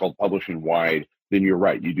wide, what's called publishing wide, then you're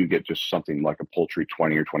right, you do get just something like a paltry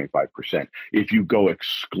 20 or 25%. If you go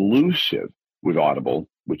exclusive with Audible,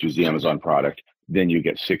 which is the Amazon product, then you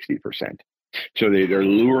get 60%. So they're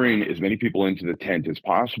luring as many people into the tent as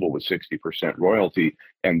possible with 60% royalty.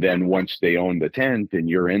 And then once they own the tent and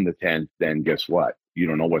you're in the tent, then guess what? You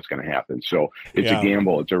don't know what's going to happen. So it's a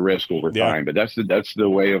gamble. It's a risk over time. But that's the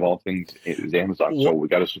way of all things is Amazon. So we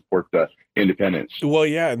got to support the independence. Well,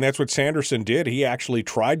 yeah, and that's what Sanderson did. He actually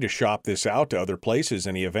tried to shop this out to other places,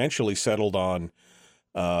 and he eventually settled on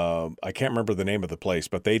I can't remember the name of the place,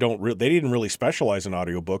 but they didn't really specialize in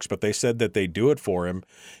audiobooks, but they said that they do it for him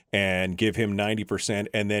and give him 90%.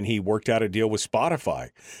 And then he worked out a deal with Spotify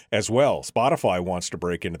as well. Spotify wants to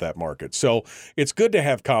break into that market. So it's good to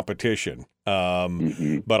have competition.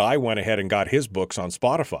 But I went ahead and got his books on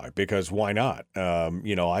Spotify because why not?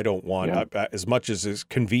 I don't want as much as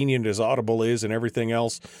convenient as Audible is and everything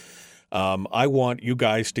else. I want you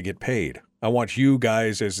guys to get paid. I want you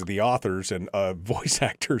guys as the authors and voice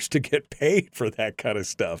actors to get paid for that kind of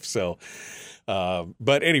stuff. So,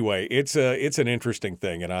 but anyway, it's an interesting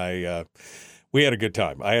thing, and we had a good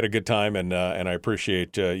time. I had a good time, and I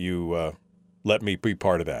appreciate you let me be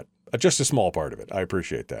part of that. Just a small part of it. I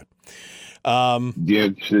appreciate that.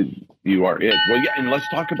 You are it. Well, yeah, and let's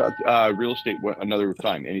talk about real estate another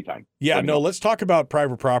time, anytime. Yeah, let's talk about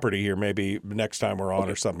private property here maybe next time we're on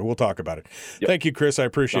or something. We'll talk about it. Yep. Thank you, Chris. I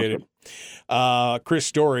appreciate it. Chris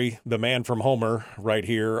Story, the man from Homer, right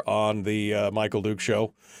here on the Michael Duke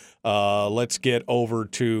Show. Let's get over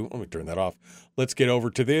to, let me turn that off. Let's get over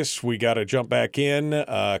to this. We got to jump back in.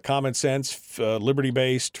 Common sense,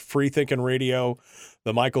 liberty-based, free-thinking radio.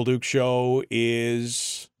 The Michael Duke Show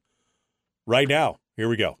is right now. Here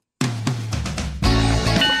we go.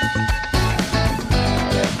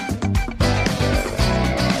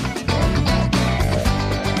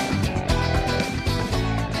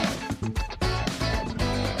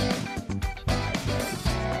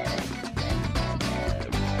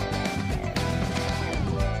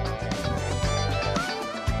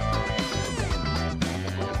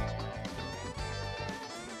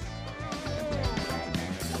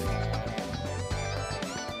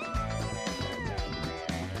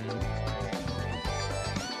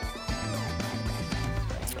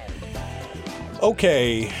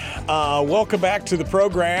 Okay, welcome back to the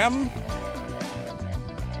program.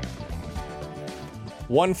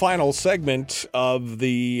 One final segment of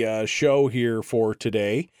the show here for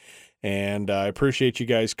today. And I appreciate you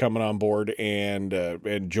guys coming on board and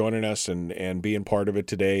joining us and being part of it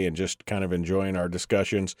today and just kind of enjoying our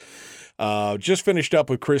discussions. Just finished up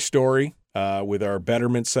with Chris Story with our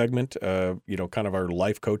Betterment segment, kind of our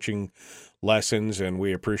life coaching lessons, and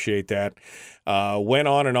we appreciate that. Went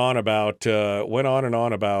on and on about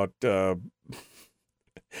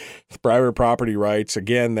private property rights.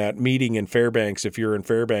 Again, that meeting in Fairbanks, if you're in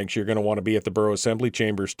Fairbanks, you're going to want to be at the Borough Assembly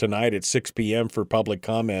Chambers tonight at 6 p.m. for public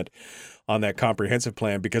comment on that comprehensive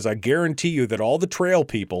plan, because I guarantee you that all the trail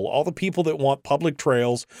people, all the people that want public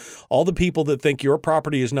trails, all the people that think your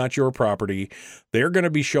property is not your property, they're going to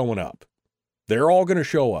be showing up. They're all going to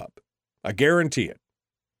show up. I guarantee it.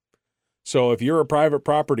 So if you're a private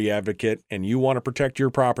property advocate and you want to protect your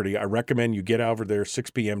property, I recommend you get over there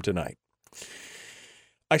 6 p.m. tonight.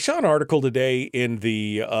 I saw an article today in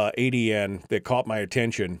the ADN that caught my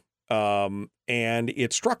attention, and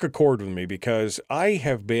it struck a chord with me because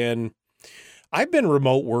I've been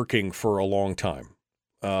remote working for a long time.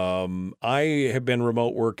 I have been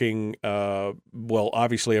remote working.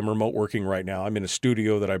 Obviously, I'm remote working right now. I'm in a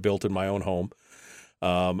studio that I built in my own home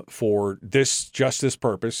for this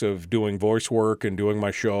purpose of doing voice work and doing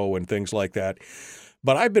my show and things like that.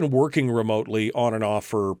 But I've been working remotely on and off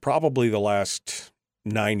for probably the last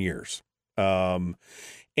 9 years. And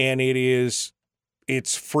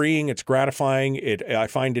it's freeing, it's gratifying. I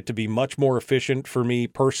find it to be much more efficient for me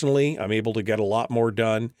personally. I'm able to get a lot more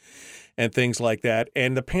done and things like that.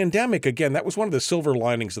 And the pandemic, again, that was one of the silver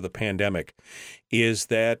linings of the pandemic, is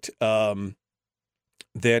that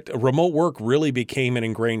that remote work really became an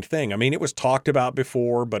ingrained thing. I mean, it was talked about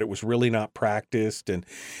before, but it was really not practiced. And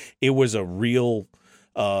it was a real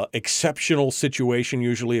exceptional situation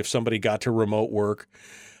usually if somebody got to remote work.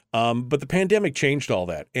 But the pandemic changed all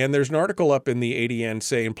that. And there's an article up in the ADN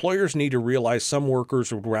saying employers need to realize some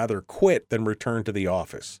workers would rather quit than return to the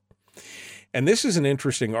office. And this is an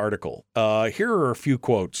interesting article. Here are a few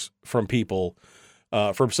quotes from people,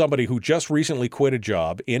 from somebody who just recently quit a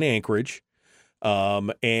job in Anchorage.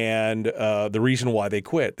 And the reason why they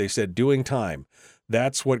quit, they said, doing time.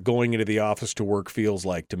 That's what going into the office to work feels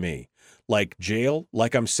like to me. Like jail,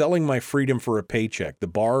 like I'm selling my freedom for a paycheck. The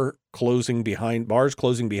bars closing behind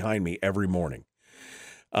me every morning.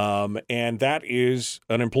 And that is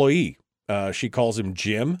an employee. She calls him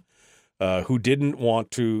Jim, who didn't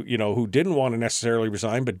want to necessarily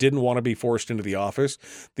resign, but didn't want to be forced into the office.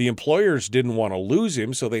 The employers didn't want to lose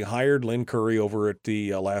him, so they hired Lynn Curry over at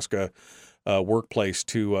the Alaska workplace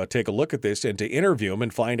to take a look at this and to interview him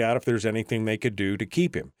and find out if there's anything they could do to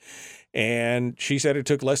keep him. And she said it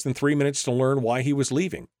took less than 3 minutes to learn why he was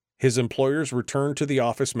leaving. His employer's return to the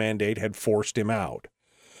office mandate had forced him out.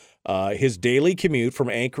 His daily commute from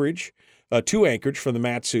Anchorage to Anchorage from the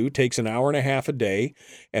Mat-Su takes an hour and a half a day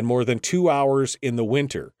and more than 2 hours in the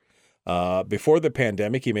winter. Before the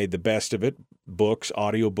pandemic, he made the best of it, books,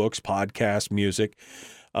 audiobooks, podcasts, music.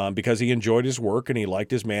 Because he enjoyed his work and he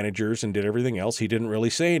liked his managers and did everything else. He didn't really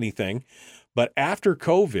say anything. But after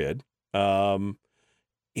COVID,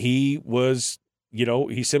 he was,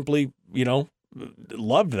 he simply,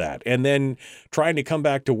 loved that. And then trying to come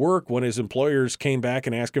back to work when his employers came back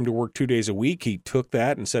and asked him to work 2 days a week, he took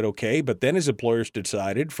that and said, okay. But then his employers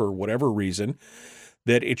decided, for whatever reason,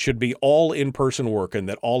 that it should be all in-person work and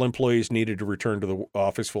that all employees needed to return to the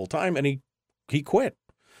office full time. And he quit.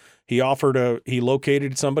 He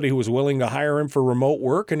located somebody who was willing to hire him for remote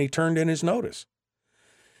work, and he turned in his notice.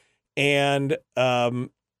 And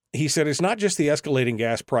he said, it's not just the escalating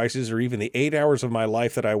gas prices or even the 8 hours of my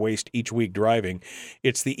life that I waste each week driving.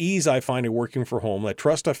 It's the ease I find in working from home, the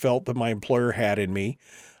trust I felt that my employer had in me.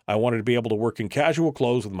 I wanted to be able to work in casual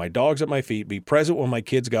clothes with my dogs at my feet, be present when my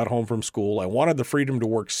kids got home from school. I wanted the freedom to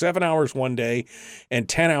work 7 hours one day and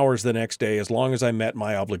 10 hours the next day as long as I met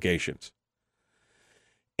my obligations.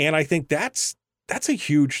 And I think that's a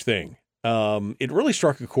huge thing. It really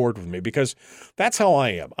struck a chord with me because that's how I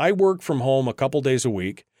am. I work from home a couple days a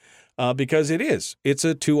week because it's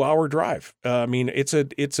a 2 hour drive. It's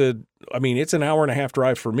an hour and a half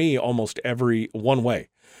drive for me almost every one way.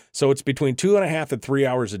 So it's between 2.5 and 3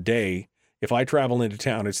 hours a day. If I travel into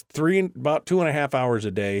town, it's about 2.5 hours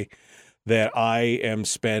a day that I am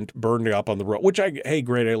spent burned up on the road, which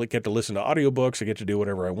great. I get to listen to audiobooks. I get to do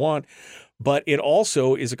whatever I want. But it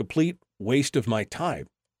also is a complete waste of my time.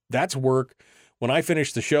 That's work. When I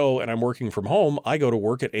finish the show and I'm working from home, I go to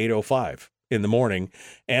work at 8:05 in the morning,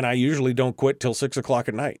 and I usually don't quit till 6 o'clock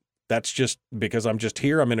at night. That's just because I'm just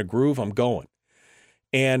here. I'm in a groove. I'm going.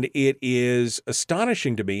 And it is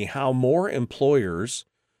astonishing to me how more employers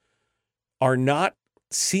are not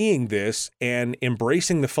seeing this and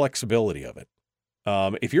embracing the flexibility of it.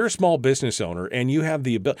 If you're a small business owner and you have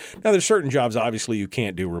the ability, now there's certain jobs obviously you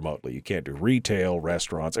can't do remotely. You can't do retail,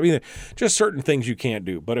 restaurants. I mean, just certain things you can't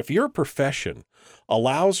do. But if your profession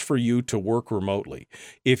allows for you to work remotely,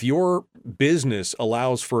 if your business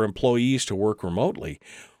allows for employees to work remotely,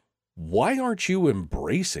 why aren't you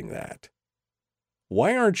embracing that?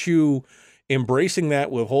 Why aren't you embracing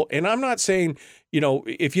that with whole? And I'm not saying,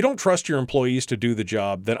 if you don't trust your employees to do the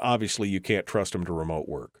job, then obviously you can't trust them to remote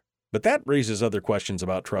work. But that raises other questions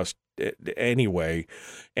about trust anyway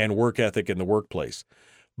and work ethic in the workplace.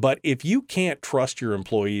 But if you can't trust your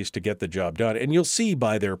employees to get the job done, and you'll see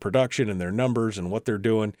by their production and their numbers and what they're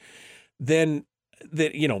doing, then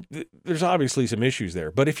there's obviously some issues there.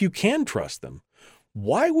 But if you can trust them,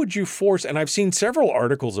 why would you force, and I've seen several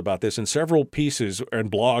articles about this and several pieces and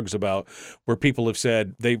blogs about where people have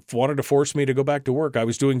said they wanted to force me to go back to work. I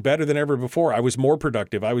was doing better than ever before. I was more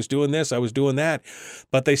productive. I was doing this. I was doing that.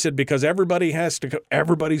 But they said because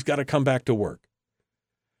everybody's got to come back to work.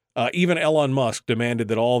 Even Elon Musk demanded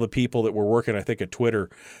that all the people that were working, I think at Twitter,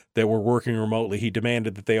 that were working remotely, he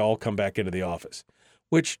demanded that they all come back into the office,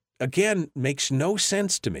 which again makes no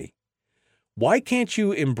sense to me. Why can't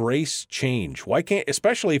you embrace change? Why can't,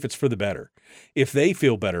 especially if it's for the better, if they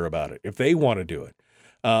feel better about it, if they want to do it?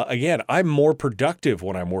 Again, I'm more productive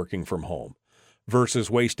when I'm working from home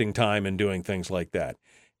versus wasting time and doing things like that.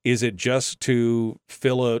 Is it just to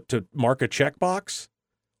to mark a checkbox?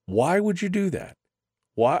 Why would you do that?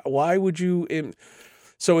 Why would you?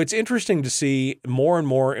 So it's interesting to see more and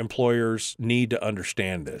more employers need to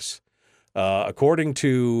understand this. According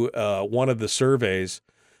to one of the surveys,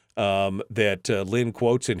 that Lynn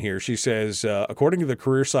quotes in here. She says, according to the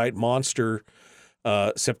career site Monster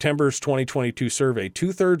September's 2022 survey,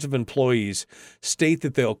 2/3 of employees state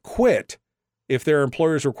that they'll quit if their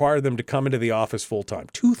employers require them to come into the office full-time.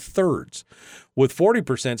 2/3, with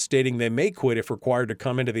 40% stating they may quit if required to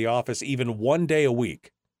come into the office even 1 day a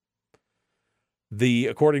week.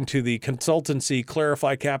 According to the consultancy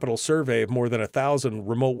Clarify Capital survey of more than 1,000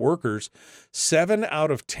 remote workers, 7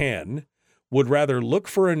 out of 10 would rather look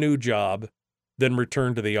for a new job than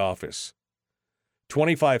return to the office.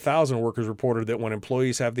 25,000 workers reported that when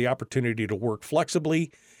employees have the opportunity to work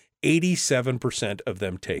flexibly, 87% of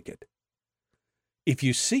them take it. If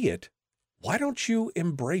you see it, why don't you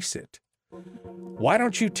embrace it? Why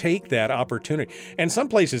don't you take that opportunity? And some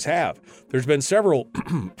places have. There's been several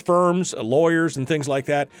firms, lawyers, and things like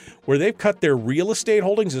that where they've cut their real estate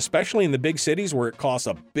holdings, especially in the big cities where it costs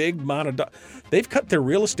a big amount of they've cut their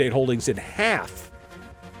real estate holdings in half.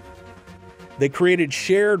 They created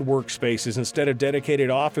shared workspaces instead of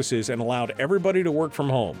dedicated offices and allowed everybody to work from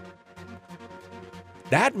home.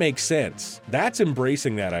 That makes sense. That's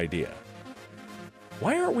embracing that idea.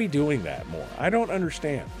 Why aren't we doing that more? I don't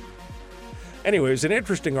understand. Anyway, it's an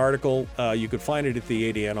interesting article. You could find it at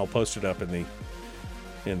the ADN. I'll post it up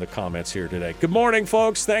in the comments here today. Good morning,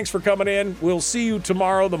 folks. Thanks for coming in. We'll see you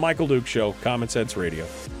tomorrow. The Michael Duke Show, Common Sense Radio.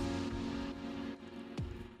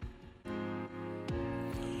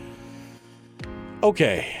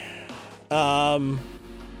 Okay.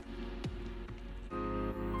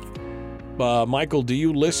 Michael, do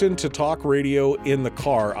you listen to talk radio in the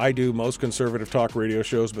car? I do. Most conservative talk radio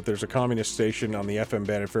shows, but there's a communist station on the FM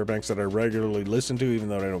band at Fairbanks that I regularly listen to, even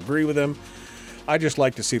though I don't agree with them. I just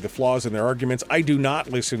like to see the flaws in their arguments. I do not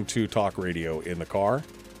listen to talk radio in the car,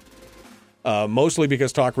 mostly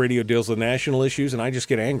because talk radio deals with national issues, and I just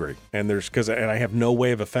get angry, and I have no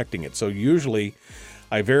way of affecting it. So usually,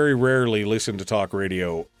 I very rarely listen to talk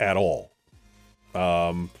radio at all.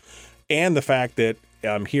 And the fact that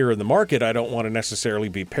I'm here in the market, I don't want to necessarily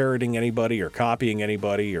be parroting anybody or copying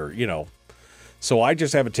anybody or, so I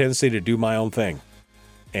just have a tendency to do my own thing.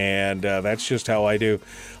 And that's just how I do.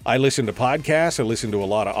 I listen to podcasts. I listen to a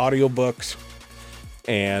lot of audiobooks.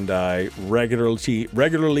 And I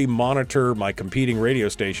regularly monitor my competing radio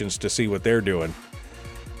stations to see what they're doing.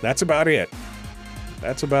 That's about it.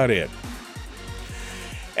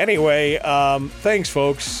 Anyway, thanks,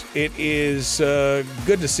 folks. It is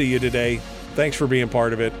good to see you today. Thanks for being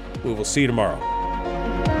part of it. We will see you tomorrow.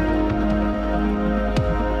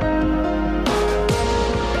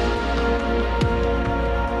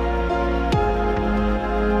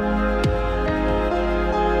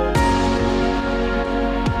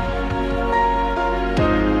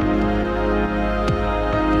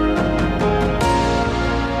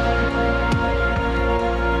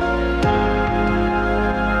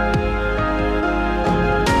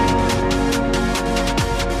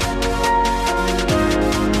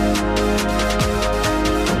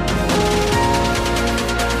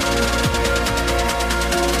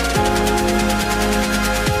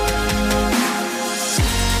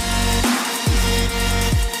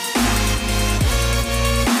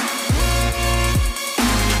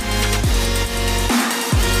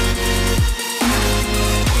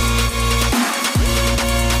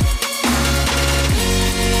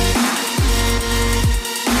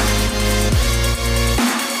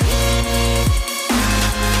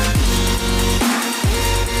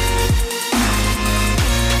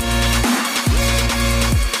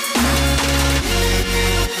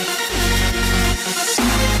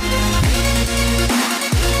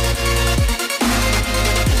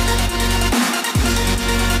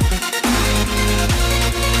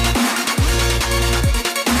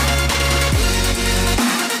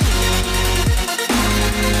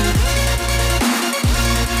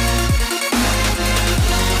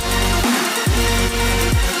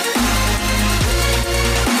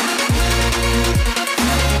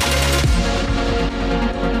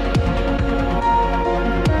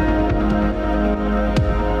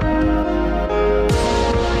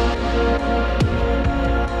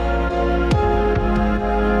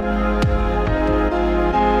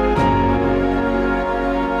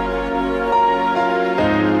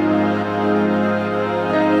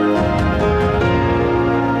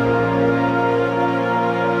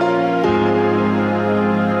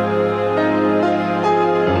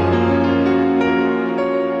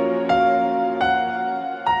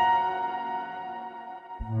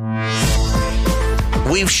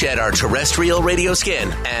 We've shed our terrestrial radio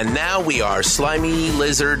skin, and now we are slimy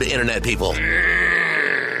lizard internet people.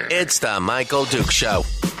 It's the Michael Duke Show.